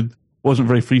best we could. Wasn't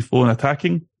very free-flowing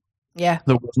attacking. Yeah.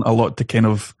 There wasn't a lot to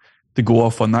go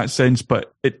off on that sense,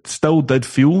 but it still did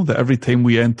feel that every time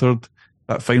we entered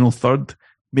that final third,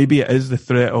 maybe it is the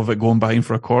threat of it going behind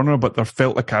for a corner, but there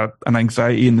felt like an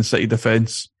anxiety in the City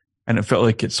defence, and it felt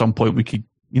like at some point we could,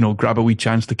 grab a wee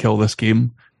chance to kill this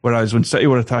game. Whereas when City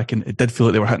were attacking, it did feel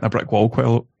like they were hitting a brick wall quite a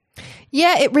lot.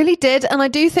 Yeah, it really did. And I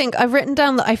do think I've written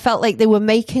down that I felt like they were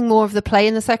making more of the play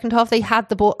in the second half. They had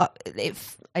the ball.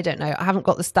 I don't know. I haven't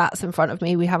got the stats in front of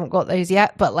me. We haven't got those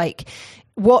yet. But like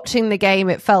watching the game,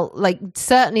 it felt like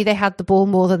certainly they had the ball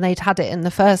more than they'd had it in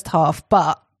the first half.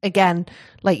 But again,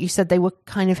 like you said, they were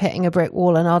kind of hitting a brick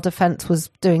wall, and our defence was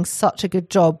doing such a good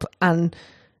job. And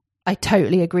I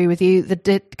totally agree with you.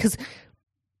 Because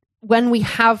when we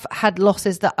have had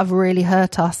losses that have really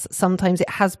hurt us, sometimes it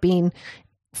has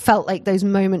felt like those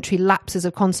momentary lapses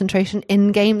of concentration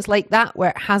in games like that,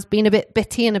 where it has been a bit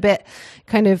bitty and a bit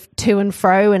kind of to and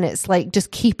fro, and it's like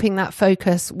just keeping that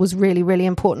focus was really, really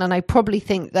important. And I probably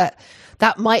think that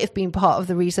might have been part of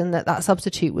the reason that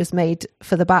substitute was made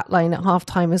for the back line at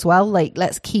halftime as well. Like,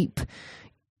 let's keep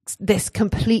this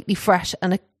completely fresh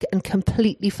and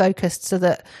completely focused, so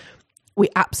that we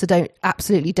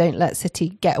absolutely don't let City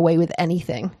get away with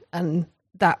anything. And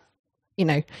that,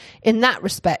 in that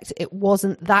respect, it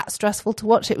wasn't that stressful to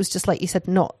watch. It was just, like you said,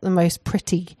 not the most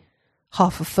pretty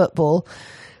half of football.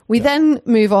 We then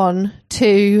move on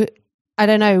to, I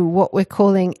don't know what we're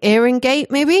calling earring gate,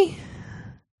 maybe?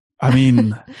 I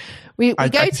mean... we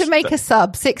go to make a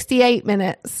sub, 68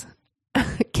 minutes.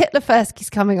 Kit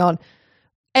Leferski's coming on.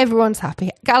 Everyone's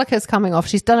happy. Gallagher's coming off.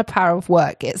 She's done a power of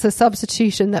work. It's a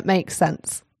substitution that makes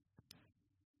sense.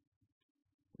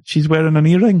 She's wearing an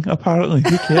earring, apparently.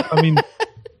 I mean,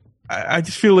 I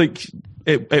just feel like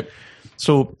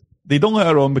so they don't let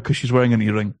her on because she's wearing an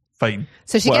earring. Fine.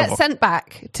 So she gets sent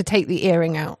back to take the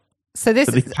earring out. So this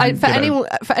is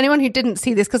for anyone who didn't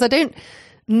see this, because I don't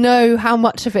know how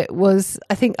much of it was.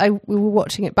 I think we were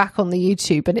watching it back on the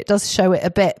YouTube, and it does show it a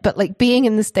bit. But like being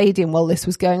in the stadium while this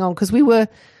was going on, because we were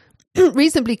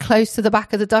reasonably close to the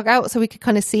back of the dugout, so we could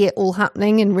kind of see it all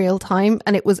happening in real time,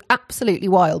 and it was absolutely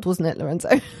wild, wasn't it,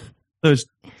 Lorenzo? There's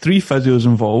 3 physios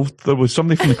involved. There was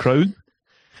somebody from the crowd,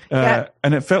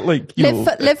 and it felt like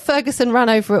Liv Ferguson ran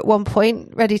over at one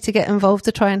point, ready to get involved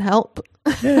to try and help.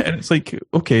 Yeah, and it's like,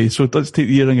 okay, so let's take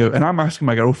the earring out, and I'm asking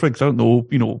my girlfriend, because I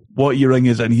don't know, what earring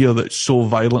is in here that's so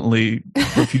violently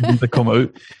refusing to come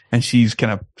out, and she's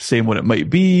kind of saying what it might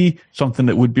be, something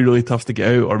that would be really tough to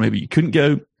get out, or maybe you couldn't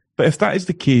get out. But if that is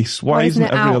the case, why isn't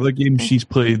every other game she's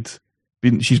played,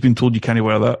 she's been told you can't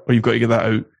wear that, or you've got to get that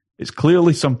out? It's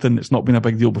clearly something that's not been a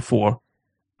big deal before.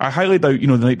 I highly doubt,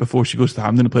 the night before she goes to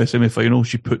Hampden to play a semi-final,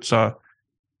 she puts a,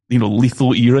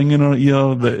 lethal earring in her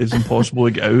ear that is impossible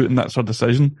to get out, and that's her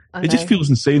decision. It just feels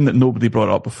insane that nobody brought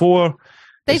it up before.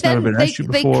 It's never been an issue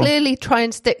before. They clearly try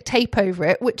and stick tape over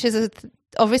it, which is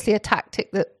obviously a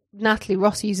tactic that Natalie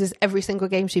Ross uses every single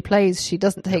game she plays. She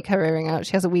doesn't take her earring out.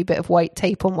 She has a wee bit of white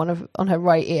tape on her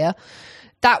right ear.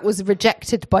 That was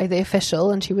rejected by the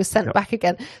official, and she was sent back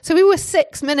again. So we were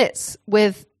 6 minutes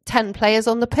with 10 players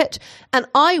on the pitch, and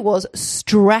I was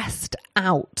stressed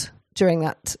out during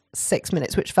that 6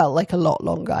 minutes, which felt like a lot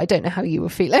longer. I don't know how you were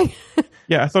feeling.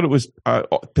 Yeah, I thought it was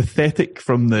pathetic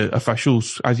from the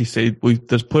officials. As you said,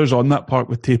 there's players on that park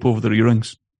with tape over their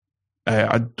earrings.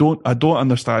 I don't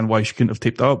understand why she couldn't have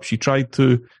taped it up. She tried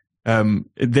to.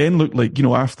 It then looked like,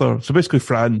 after. So basically,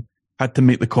 Fran had to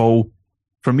make the call.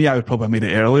 For me, I would probably have made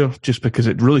it earlier, just because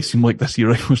it really seemed like this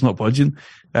earring was not budging.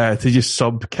 To just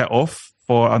sub Kit off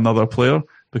for another player,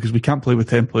 because we can't play with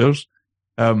 10 players.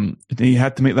 He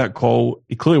had to make that call.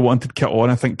 He clearly wanted Kit on.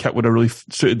 I think Kit would have really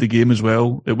suited the game as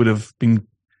well. It would have been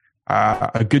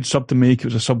a good sub to make. It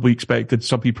was a sub we expected,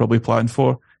 sub he probably planned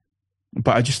for.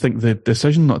 But I just think the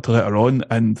decision not to let her on,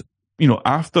 and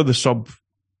after the sub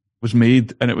was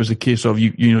made, and it was a case of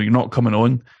you're not coming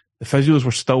on, the physios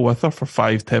were still with her for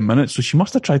 5-10 minutes, so she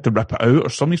must have tried to rip it out, or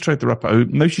somebody's tried to rip it out.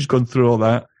 Now she's gone through all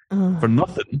that for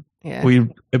nothing. Yeah.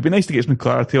 It'd be nice to get some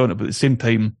clarity on it, but at the same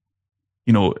time,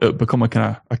 it'd become a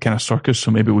kind of circus.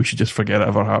 So maybe we should just forget it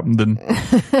ever happened and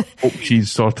hope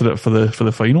she's sorted it for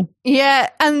the final. Yeah,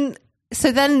 and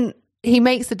so then he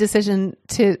makes the decision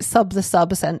to sub the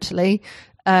sub essentially,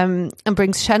 and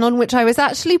brings Shen on, which I was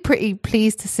actually pretty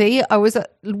pleased to see. I was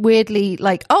weirdly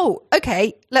like, oh,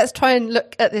 okay, let's try and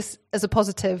look at this as a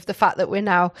positive. The fact that we're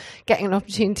now getting an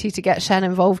opportunity to get Shen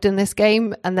involved in this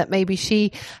game, and that maybe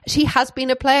she has been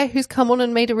a player who's come on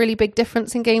and made a really big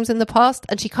difference in games in the past,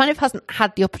 and she kind of hasn't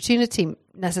had the opportunity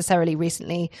necessarily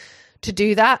recently to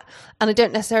do that. And I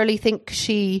don't necessarily think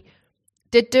she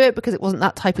did do it because it wasn't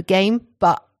that type of game,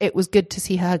 but it was good to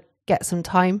see her get some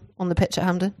time on the pitch at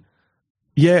Hampden.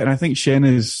 Yeah, and I think Shen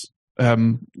is,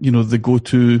 the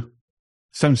go-to.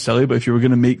 Sounds silly, but if you were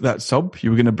going to make that sub, you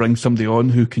were going to bring somebody on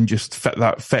who can just fit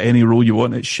any role you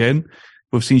want. It's Shen.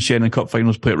 We've seen Shen in cup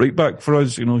finals play it right back for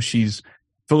us. She's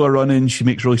full of running. She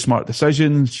makes really smart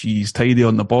decisions. She's tidy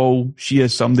on the ball. She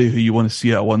is somebody who you want to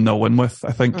see a 1-0 win with,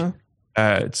 I think.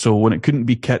 So when it couldn't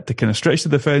be Kit to kind of stretch the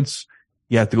defence,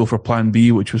 you had to go for plan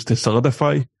B, which was to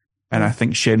solidify. And I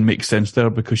think Shen makes sense there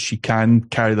because she can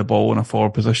carry the ball in a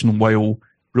forward position while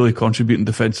really contributing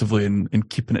defensively and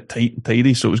keeping it tight and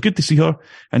tidy. So it was good to see her.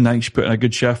 And I think she put in a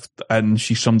good shift, and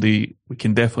she's somebody we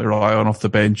can definitely rely on off the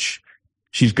bench.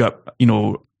 She's got,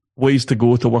 ways to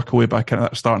go to work her way back into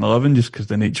that starting 11 just because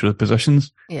the nature of the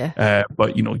positions. Yeah.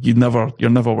 But, you're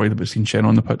never worried about seeing Shen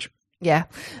on the pitch. Yeah.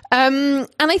 And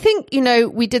I think,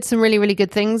 we did some really, really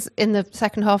good things in the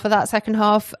second half of that second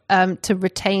half to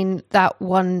retain that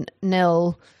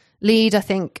 1-0 lead. I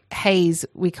think Hayes,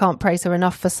 we can't praise her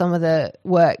enough for some of the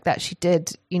work that she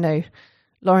did.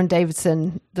 Lauren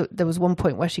Davidson, there was one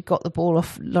point where she got the ball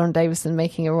off Lauren Davidson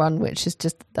making a run, which is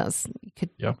just, you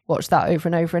could watch that over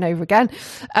and over and over again.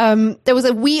 There was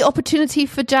a wee opportunity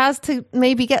for Jazz to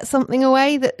maybe get something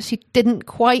away that she didn't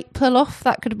quite pull off.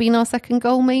 That could have been our second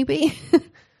goal, maybe.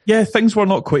 Yeah, things were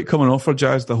not quite coming off for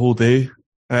Jazz the whole day.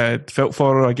 Felt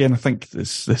for her again. I think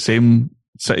it's the same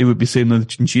City would be saying on the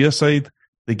Chinchilla side.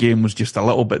 The game was just a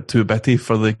little bit too bitty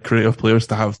for the creative players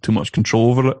to have too much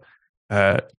control over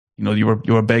it. You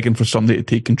were begging for somebody to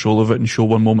take control of it and show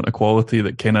one moment of quality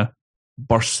that kind of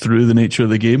bursts through the nature of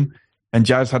the game. And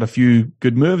Jazz had a few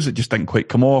good moves that just didn't quite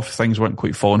come off. Things weren't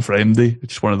quite falling for MD.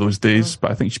 It's just one of those days.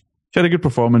 But I think she had a good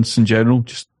performance in general,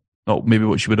 just not maybe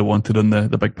what she would have wanted on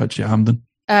the big pitch at Hampden.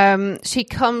 She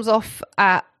comes off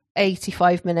at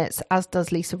 85 minutes, as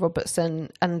does Lisa Robertson,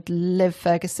 and Liv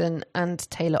Ferguson and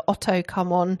Taylor Otto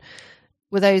come on.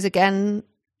 Were those again?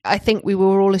 I think we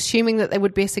were all assuming that there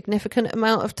would be a significant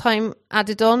amount of time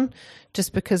added on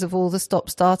just because of all the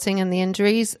stop-starting and the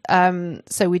injuries.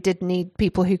 So we did need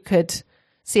people who could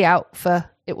see out for,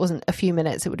 it wasn't a few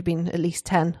minutes, it would have been at least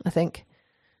 10, I think.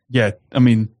 Yeah, I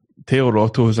mean, Taylor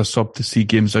Otto is a sub to see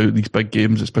games out, these big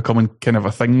games. It's becoming kind of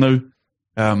a thing now.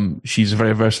 She's a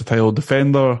very versatile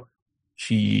defender.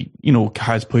 She,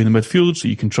 has played in the midfield, so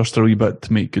you can trust her a wee bit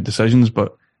to make good decisions,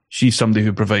 but she's somebody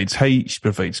who provides height, she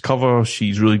provides cover,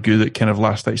 she's really good at kind of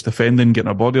last-ditch defending, getting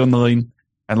her body on the line.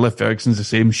 And Liv Ferguson's the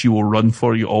same. She will run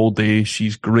for you all day.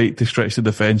 She's great to stretch the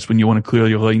defence when you want to clear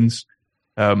your lines.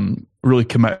 Really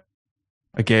commit.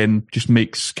 Again, just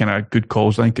makes kind of good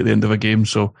calls, I think, at the end of a game.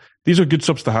 So these are good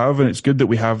subs to have, and it's good that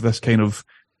we have this kind of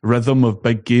rhythm of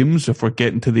big games. If we're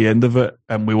getting to the end of it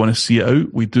and we want to see it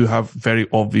out, we do have very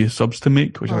obvious subs to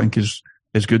make, which I think is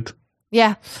good.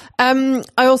 Yeah. I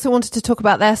also wanted to talk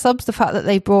about their subs, the fact that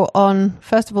they brought on,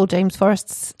 first of all, James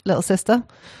Forrest's little sister.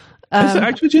 Is it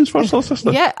actually James Forrest's little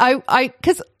sister? Yeah,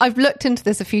 because I've looked into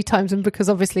this a few times, and because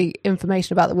obviously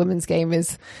information about the women's game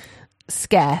is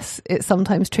scarce, it's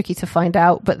sometimes tricky to find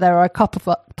out, but there are a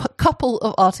couple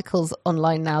of articles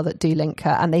online now that do link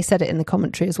her, and they said it in the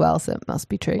commentary as well, so it must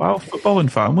be true. Wow, football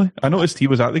and family. I noticed he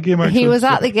was at the game, actually. He was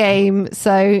at the game,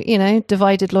 so,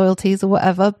 divided loyalties or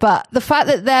whatever, but the fact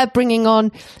that they're bringing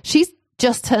on, she's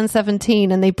just turned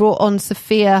 17, and they brought on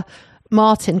Sophia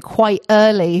Martin quite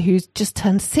early, who's just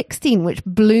turned 16, which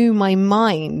blew my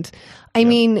mind. I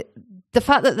mean, the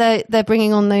fact that they're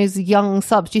bringing on those young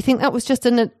subs, do you think that was just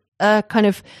an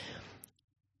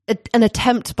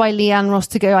attempt by Leanne Ross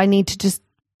to go, I need to just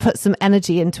put some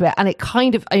energy into it? And it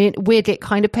kind of, weirdly, it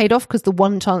kind of paid off, because the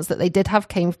one chance that they did have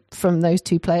came from those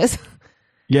two players.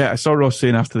 Yeah, I saw Ross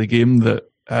saying after the game that,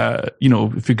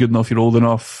 if you're good enough, you're old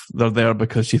enough, they're there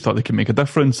because she thought they could make a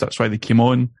difference. That's why they came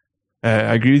on.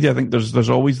 I agree with you. I think there's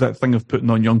always that thing of putting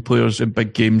on young players in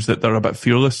big games that they're a bit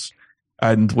fearless.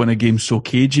 And when a game's so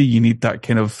cagey, you need that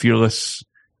kind of fearless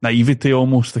naivety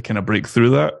almost to kind of break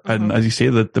through that. Mm-hmm. And as you say,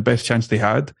 the best chance they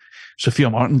had, Sophia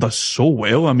Martin does so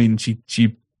well. I mean,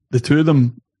 the two of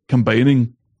them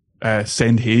combining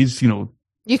send Hayes,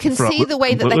 you can see the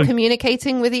way that they're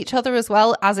communicating with each other as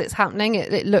well as it's happening.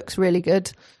 It looks really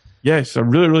good. Yes, a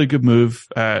really, really good move.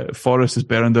 Forrest is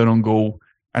bearing down on goal,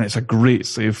 and it's a great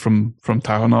save from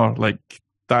Tahanar. Like,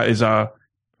 that is a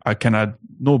kind of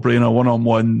no-brainer,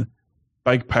 one-on-one,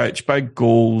 big pitch, big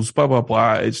goals, blah, blah,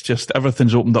 blah. It's just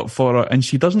everything's opened up for her, and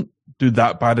she doesn't do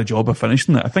that bad a job of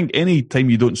finishing it. I think any time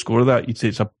you don't score that, you'd say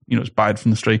it's bad from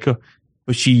the striker.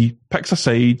 But she picks a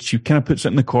side, she kind of puts it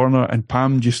in the corner, and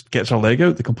Pam just gets her leg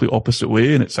out the complete opposite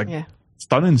way, and it's a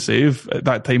stunning save at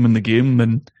that time in the game.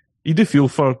 And you do feel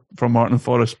for Martin and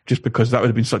Forrest, just because that would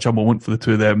have been such a moment for the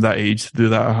two of them that age to do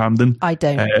that at Hampden. I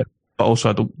don't. But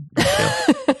also I don't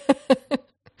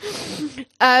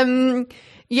care.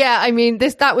 Yeah, I mean,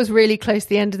 that was really close to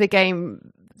the end of the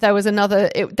game. There was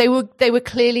another. They were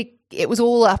clearly. It was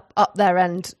all up their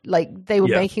end. Like, they were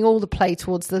making all the play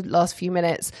towards the last few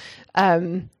minutes,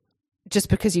 just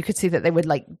because you could see that they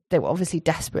were obviously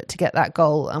desperate to get that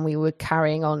goal, and we were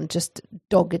carrying on just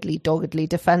doggedly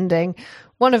defending.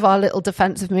 One of our little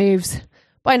defensive moves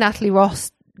by Natalie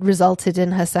Ross resulted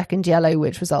in her second yellow,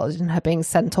 which resulted in her being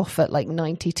sent off at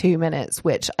 92 minutes,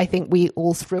 which I think we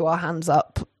all threw our hands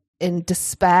up in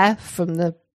despair from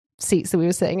the seats that we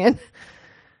were sitting in.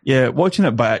 Yeah, watching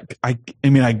it back, I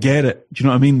mean, I get it. Do you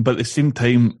know what I mean? But at the same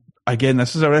time, again,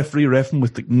 this is a referee reffing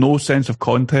with no sense of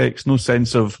context, no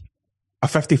sense of a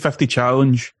 50-50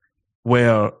 challenge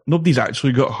where nobody's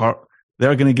actually got hurt.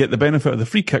 They're going to get the benefit of the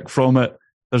free kick from it.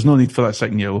 There's no need for that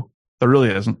second yellow. There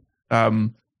really isn't. But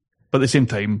at the same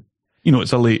time,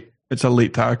 it's a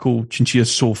late tackle. Chinchilla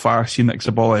is so fast, she nicks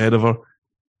the ball ahead of her.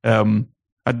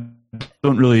 I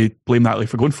don't really blame Natalie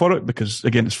for going for it, because,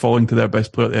 again, it's falling to their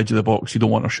best player at the edge of the box. You don't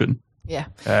want her shooting. Yeah.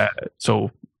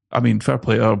 So, I mean, fair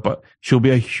play to her, but she'll be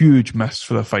a huge miss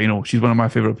for the final. She's one of my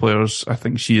favourite players. I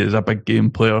think she is a big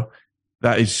game player.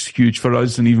 That is huge for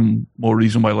us, and even more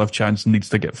reason why Liv Chance needs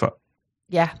to get fit.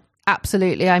 Yeah,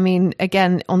 absolutely. I mean,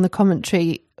 again, on the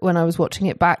commentary, when I was watching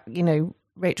it back,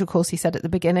 Rachel Corsie said at the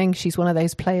beginning, she's one of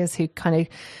those players who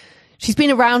she's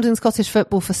been around in Scottish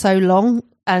football for so long,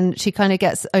 and she kind of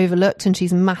gets overlooked, and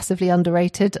she's massively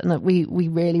underrated, and we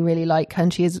really, really like her,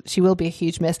 and she will be a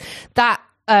huge miss. That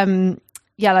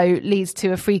yellow leads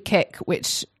to a free kick,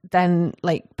 which then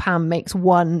Pam makes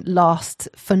one last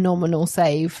phenomenal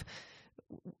save.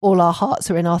 All our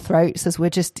hearts are in our throats as we're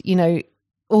just,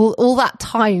 all that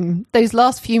time, those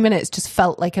last few minutes just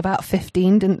felt like about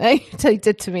 15, didn't they? They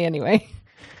did to me anyway.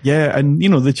 Yeah, and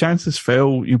the chances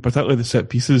fell, particularly the set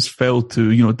pieces fell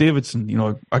to, Davidson,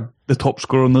 the top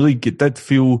scorer in the league. It did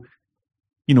feel,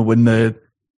 when the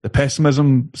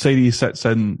pessimism side of you sits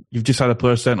in, you've just had a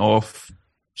player sent off.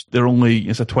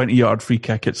 It's a 20-yard free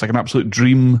kick. It's like an absolute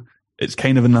dream. It's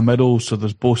kind of in the middle, so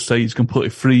there's both sides completely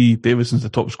free. Davidson's the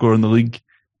top scorer in the league.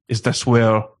 Is this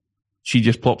where she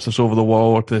just plops us over the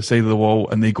wall or to the side of the wall,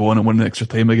 and they go on and win the extra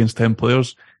time against 10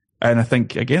 players? And I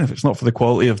think, again, if it's not for the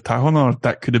quality of Tahonar,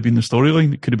 that could have been the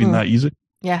storyline. It could have been that easy.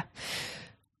 Yeah.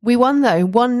 We won, though,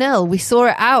 1-0. We saw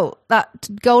it out. That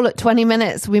goal at 20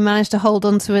 minutes, we managed to hold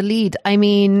on to a lead. I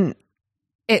mean,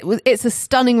 it's a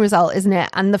stunning result, isn't it?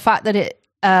 And the fact that it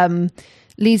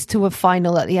leads to a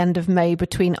final at the end of May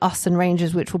between us and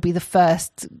Rangers, which will be the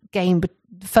first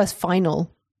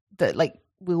final that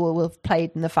we will have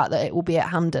played, and the fact that it will be at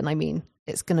Hampden, I mean,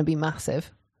 it's going to be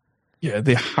massive. Yeah,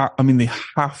 they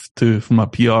have to, from a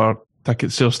PR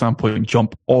ticket sales standpoint,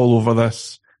 jump all over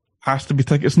this. Has to be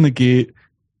tickets in the gate.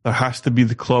 There has to be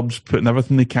the clubs putting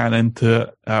everything they can into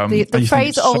it. The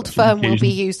phrase "old firm" will be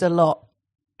used a lot.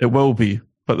 It will be,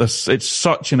 but it's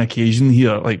such an occasion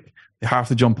here. They have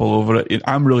to jump all over it.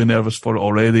 I'm really nervous for it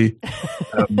already.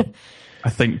 I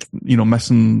think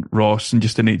missing Ross and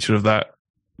just the nature of that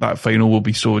final will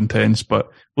be so intense.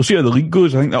 But we'll see how the league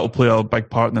goes. I think that'll play a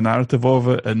big part in the narrative of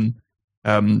it. And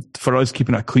For us,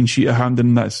 keeping a clean sheet of hand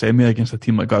in that semi against a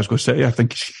team like Glasgow City, I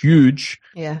think is huge.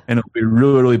 Yeah. And it'll be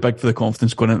really, really big for the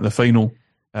confidence going into the final.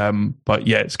 But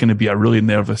yeah, it's going to be a really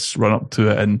nervous run up to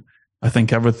it. And I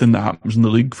think everything that happens in the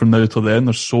league from now till then,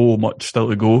 there's so much still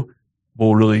to go,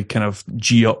 will really kind of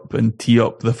G up and tee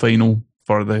up the final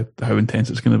for how intense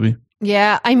it's going to be.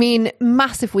 Yeah, I mean,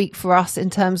 massive week for us in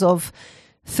terms of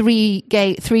three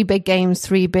big games,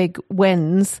 3 big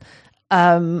wins,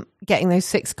 getting those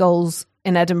 6 goals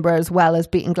in Edinburgh as well as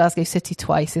beating Glasgow City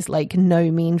twice is like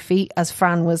no mean feat, as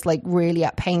Fran was like really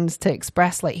at pains to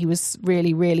express. Like he was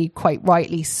really, really quite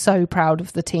rightly so proud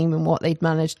of the team and what they'd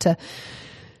managed to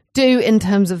do in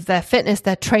terms of their fitness,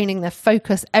 their training, their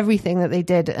focus, everything that they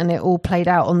did, and it all played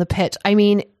out on the pitch. I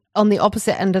mean, on the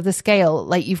opposite end of the scale,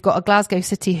 like you've got a Glasgow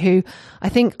City who I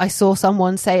think I saw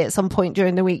someone say at some point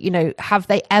during the week, have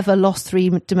they ever lost 3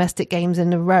 domestic games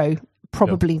in a row?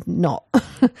 Probably not.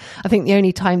 I think the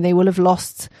only time they will have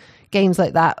lost games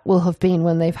like that will have been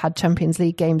when they've had Champions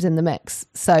League games in the mix.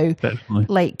 So definitely.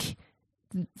 Like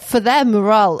for their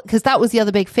morale, because that was the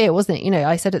other big fear, wasn't it?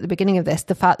 I said at the beginning of this,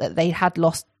 the fact that they had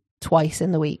lost twice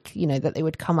in the week, that they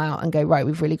would come out and go, right,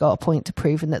 we've really got a point to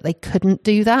prove, and that they couldn't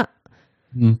do that.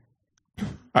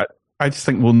 I just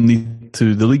think we'll need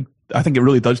to, the league, I think it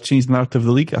really does change the narrative of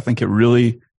the league. I think it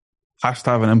really has to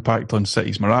have an impact on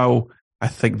City's morale. I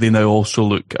think they now also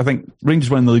look, I think Rangers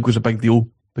winning the league was a big deal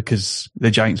because the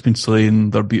Giants been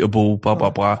slain, they're beatable, blah, blah,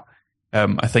 blah.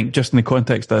 I think just in the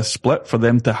context of a split, for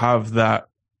them to have that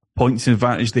points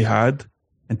advantage they had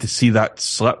and to see that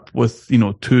slip with, 2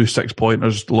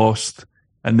 6-pointers lost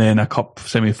and then a cup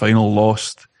semi-final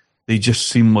lost, they just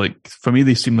seem like, for me,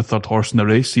 they seem the third horse in the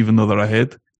race, even though they're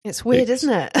ahead. It's weird,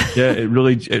 isn't it? Yeah,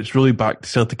 it's really back to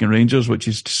Celtic and Rangers, which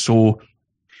is just so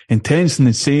intense and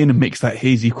insane and makes that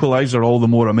Hayes equaliser all the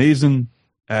more amazing.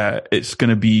 It's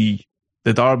going to be,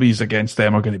 the derbies against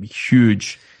them are going to be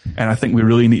huge. And I think we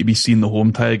really need to be seeing the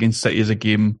home tie against City as a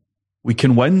game we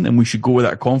can win, and we should go with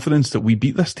that confidence that we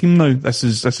beat this team now. This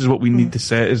is what we need to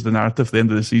set as the narrative at the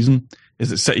end of the season, is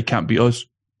that City can't beat us.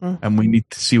 And we need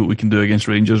to see what we can do against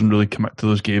Rangers and really commit to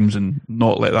those games and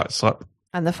not let that slip.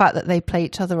 And the fact that they play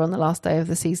each other on the last day of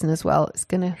the season as well, it's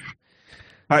going to...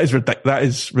 That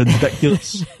is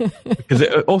ridiculous. Because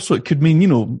it could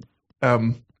mean,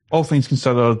 all things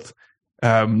considered,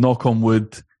 knock on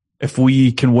wood, if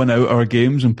we can win out our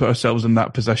games and put ourselves in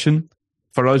that position,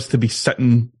 for us to be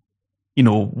sitting,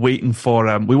 waiting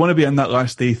for, we want to be in that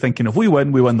last day thinking if we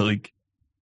win the league.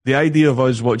 The idea of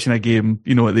us watching a game,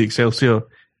 at the Excelsior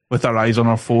with our eyes on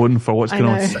our phone for what's going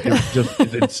on is just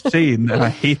insane, and I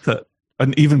hate it.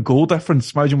 And even goal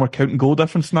difference. Imagine we're counting goal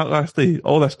difference in that last day.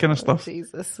 All this kind of stuff.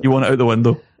 Jesus. You want it out the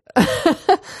window.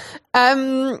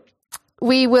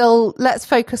 Let's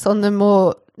focus on the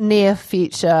more near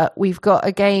future. We've got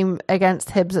a game against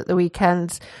Hibs at the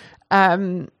weekend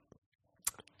in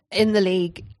the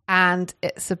league, and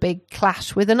it's a big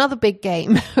clash with another big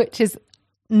game, which is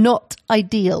not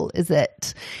ideal, is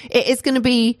it? It is going to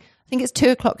be, I think it's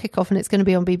 2:00 kickoff, and it's going to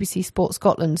be on BBC Sport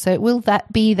Scotland. So it will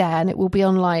be there, and it will be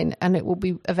online, and it will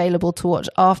be available to watch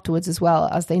afterwards as well,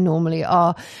 as they normally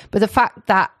are. But the fact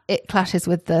that it clashes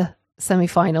with the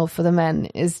semi-final for the men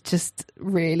is just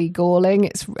really galling.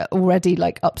 It's already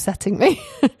upsetting me.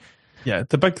 Yeah,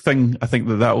 the big thing I think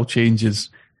that will change is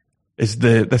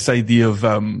this idea of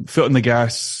foot on the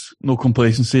gas, no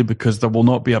complacency, because there will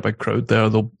not be a big crowd there.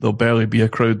 There'll barely be a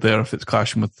crowd there if it's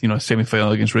clashing with a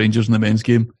semi-final against Rangers in the men's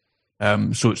game.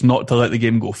 So it's not to let the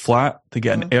game go flat, to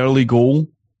get an early goal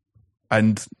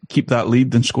and keep that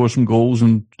lead and score some goals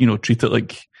and treat it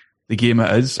like the game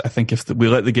it is. I think if we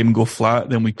let the game go flat,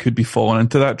 then we could be falling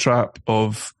into that trap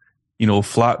of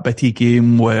flat bitty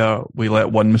game where we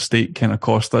let one mistake kind of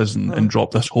cost us and drop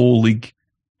this whole league.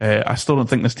 I still don't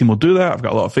think this team will do that. I've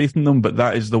got a lot of faith in them, but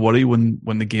that is the worry when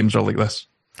the games are like this.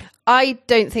 I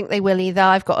don't think they will either.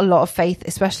 I've got a lot of faith,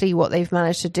 especially what they've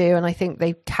managed to do, and I think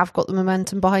they have got the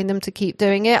momentum behind them to keep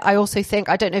doing it. I also think,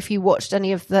 I don't know if you watched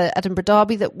any of the Edinburgh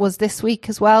Derby that was this week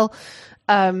as well,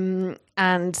 and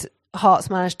Hearts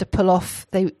managed to pull off.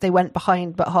 They went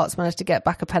behind, but Hearts managed to get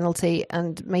back a penalty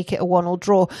and make it a 1-1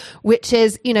 draw, which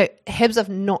is, Hibs have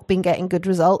not been getting good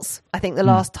results. I think the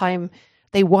last time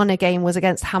they won a game was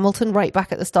against Hamilton right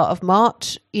back at the start of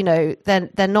March.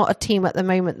 They're not a team at the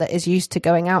moment that is used to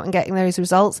going out and getting those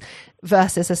results,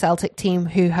 versus a Celtic team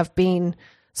who have been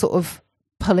sort of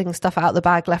pulling stuff out of the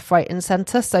bag left, right and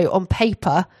centre. So on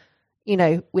paper,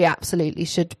 we absolutely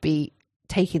should be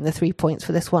taking the 3 points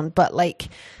for this one. But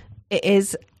it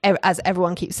is, as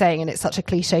everyone keeps saying, and it's such a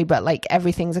cliche, but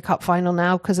everything's a cup final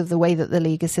now because of the way that the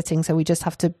league is sitting. So we just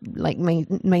have to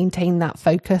maintain that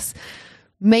focus.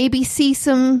 Maybe see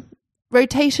some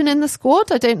rotation in the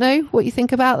squad. I don't know what you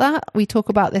think about that. We talk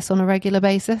about this on a regular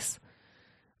basis.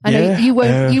 I know you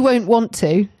won't. You won't want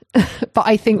to, but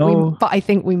I think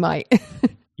we might.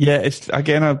 Yeah, it's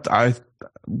again. I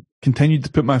continued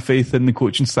to put my faith in the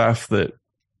coaching staff that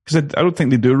because I don't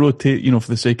think they do rotate. For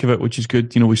the sake of it, which is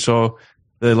good. We saw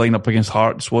the lineup against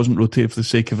Hearts wasn't rotated for the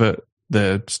sake of it.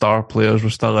 The star players were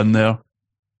still in there.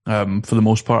 For the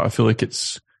most part, I feel like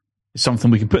it's something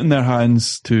we can put in their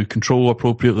hands to control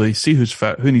appropriately, see who's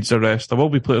fit, who needs a rest. There will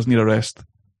be players need a rest,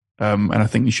 and I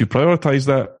think you should prioritise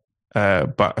that.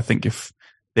 But I think if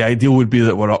the ideal would be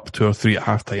that we're up 2 or 3 at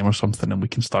halftime or something and we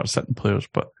can start sitting players.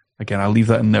 But again, I'll leave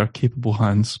that in their capable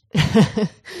hands.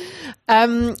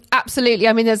 Absolutely.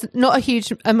 I mean, there's not a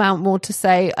huge amount more to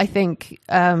say. I think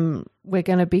we're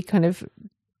going to be kind of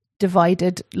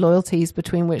divided loyalties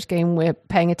between which game we're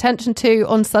paying attention to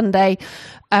on Sunday.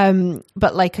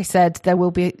 But like I said, there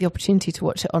will be the opportunity to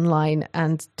watch it online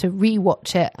and to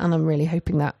re-watch it. And I'm really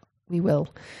hoping that we will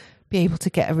be able to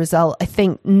get a result. I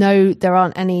think, no, there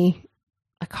aren't any.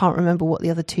 I can't remember what the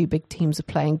other 2 big teams are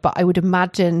playing, but I would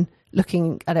imagine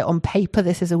looking at it on paper,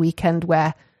 this is a weekend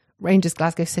where Rangers,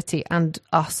 Glasgow City and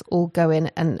us all go in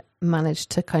and manage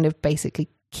to kind of basically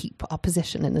keep our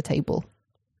position in the table.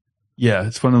 Yeah,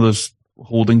 it's one of those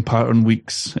holding pattern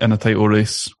weeks in a title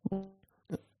race.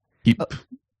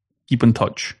 Keep in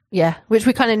touch. Yeah, which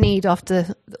we kind of need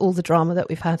after all the drama that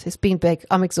we've had. It's been big.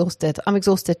 I'm exhausted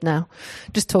now,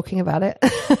 just talking about it.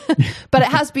 But it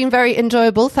has been very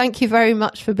enjoyable. Thank you very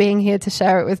much for being here to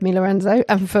share it with me, Lorenzo.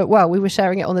 And we were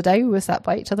sharing it on the day. We were sat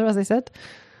by each other, as I said.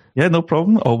 Yeah, no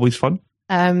problem. Always fun.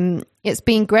 It's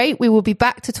been great. We will be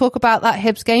back to talk about that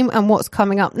Hibs game and what's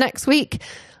coming up next week.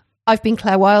 I've been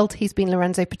Claire Wilde, he's been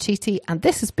Lorenzo Pacitti, and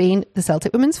this has been the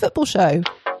Celtic Women's Football Show.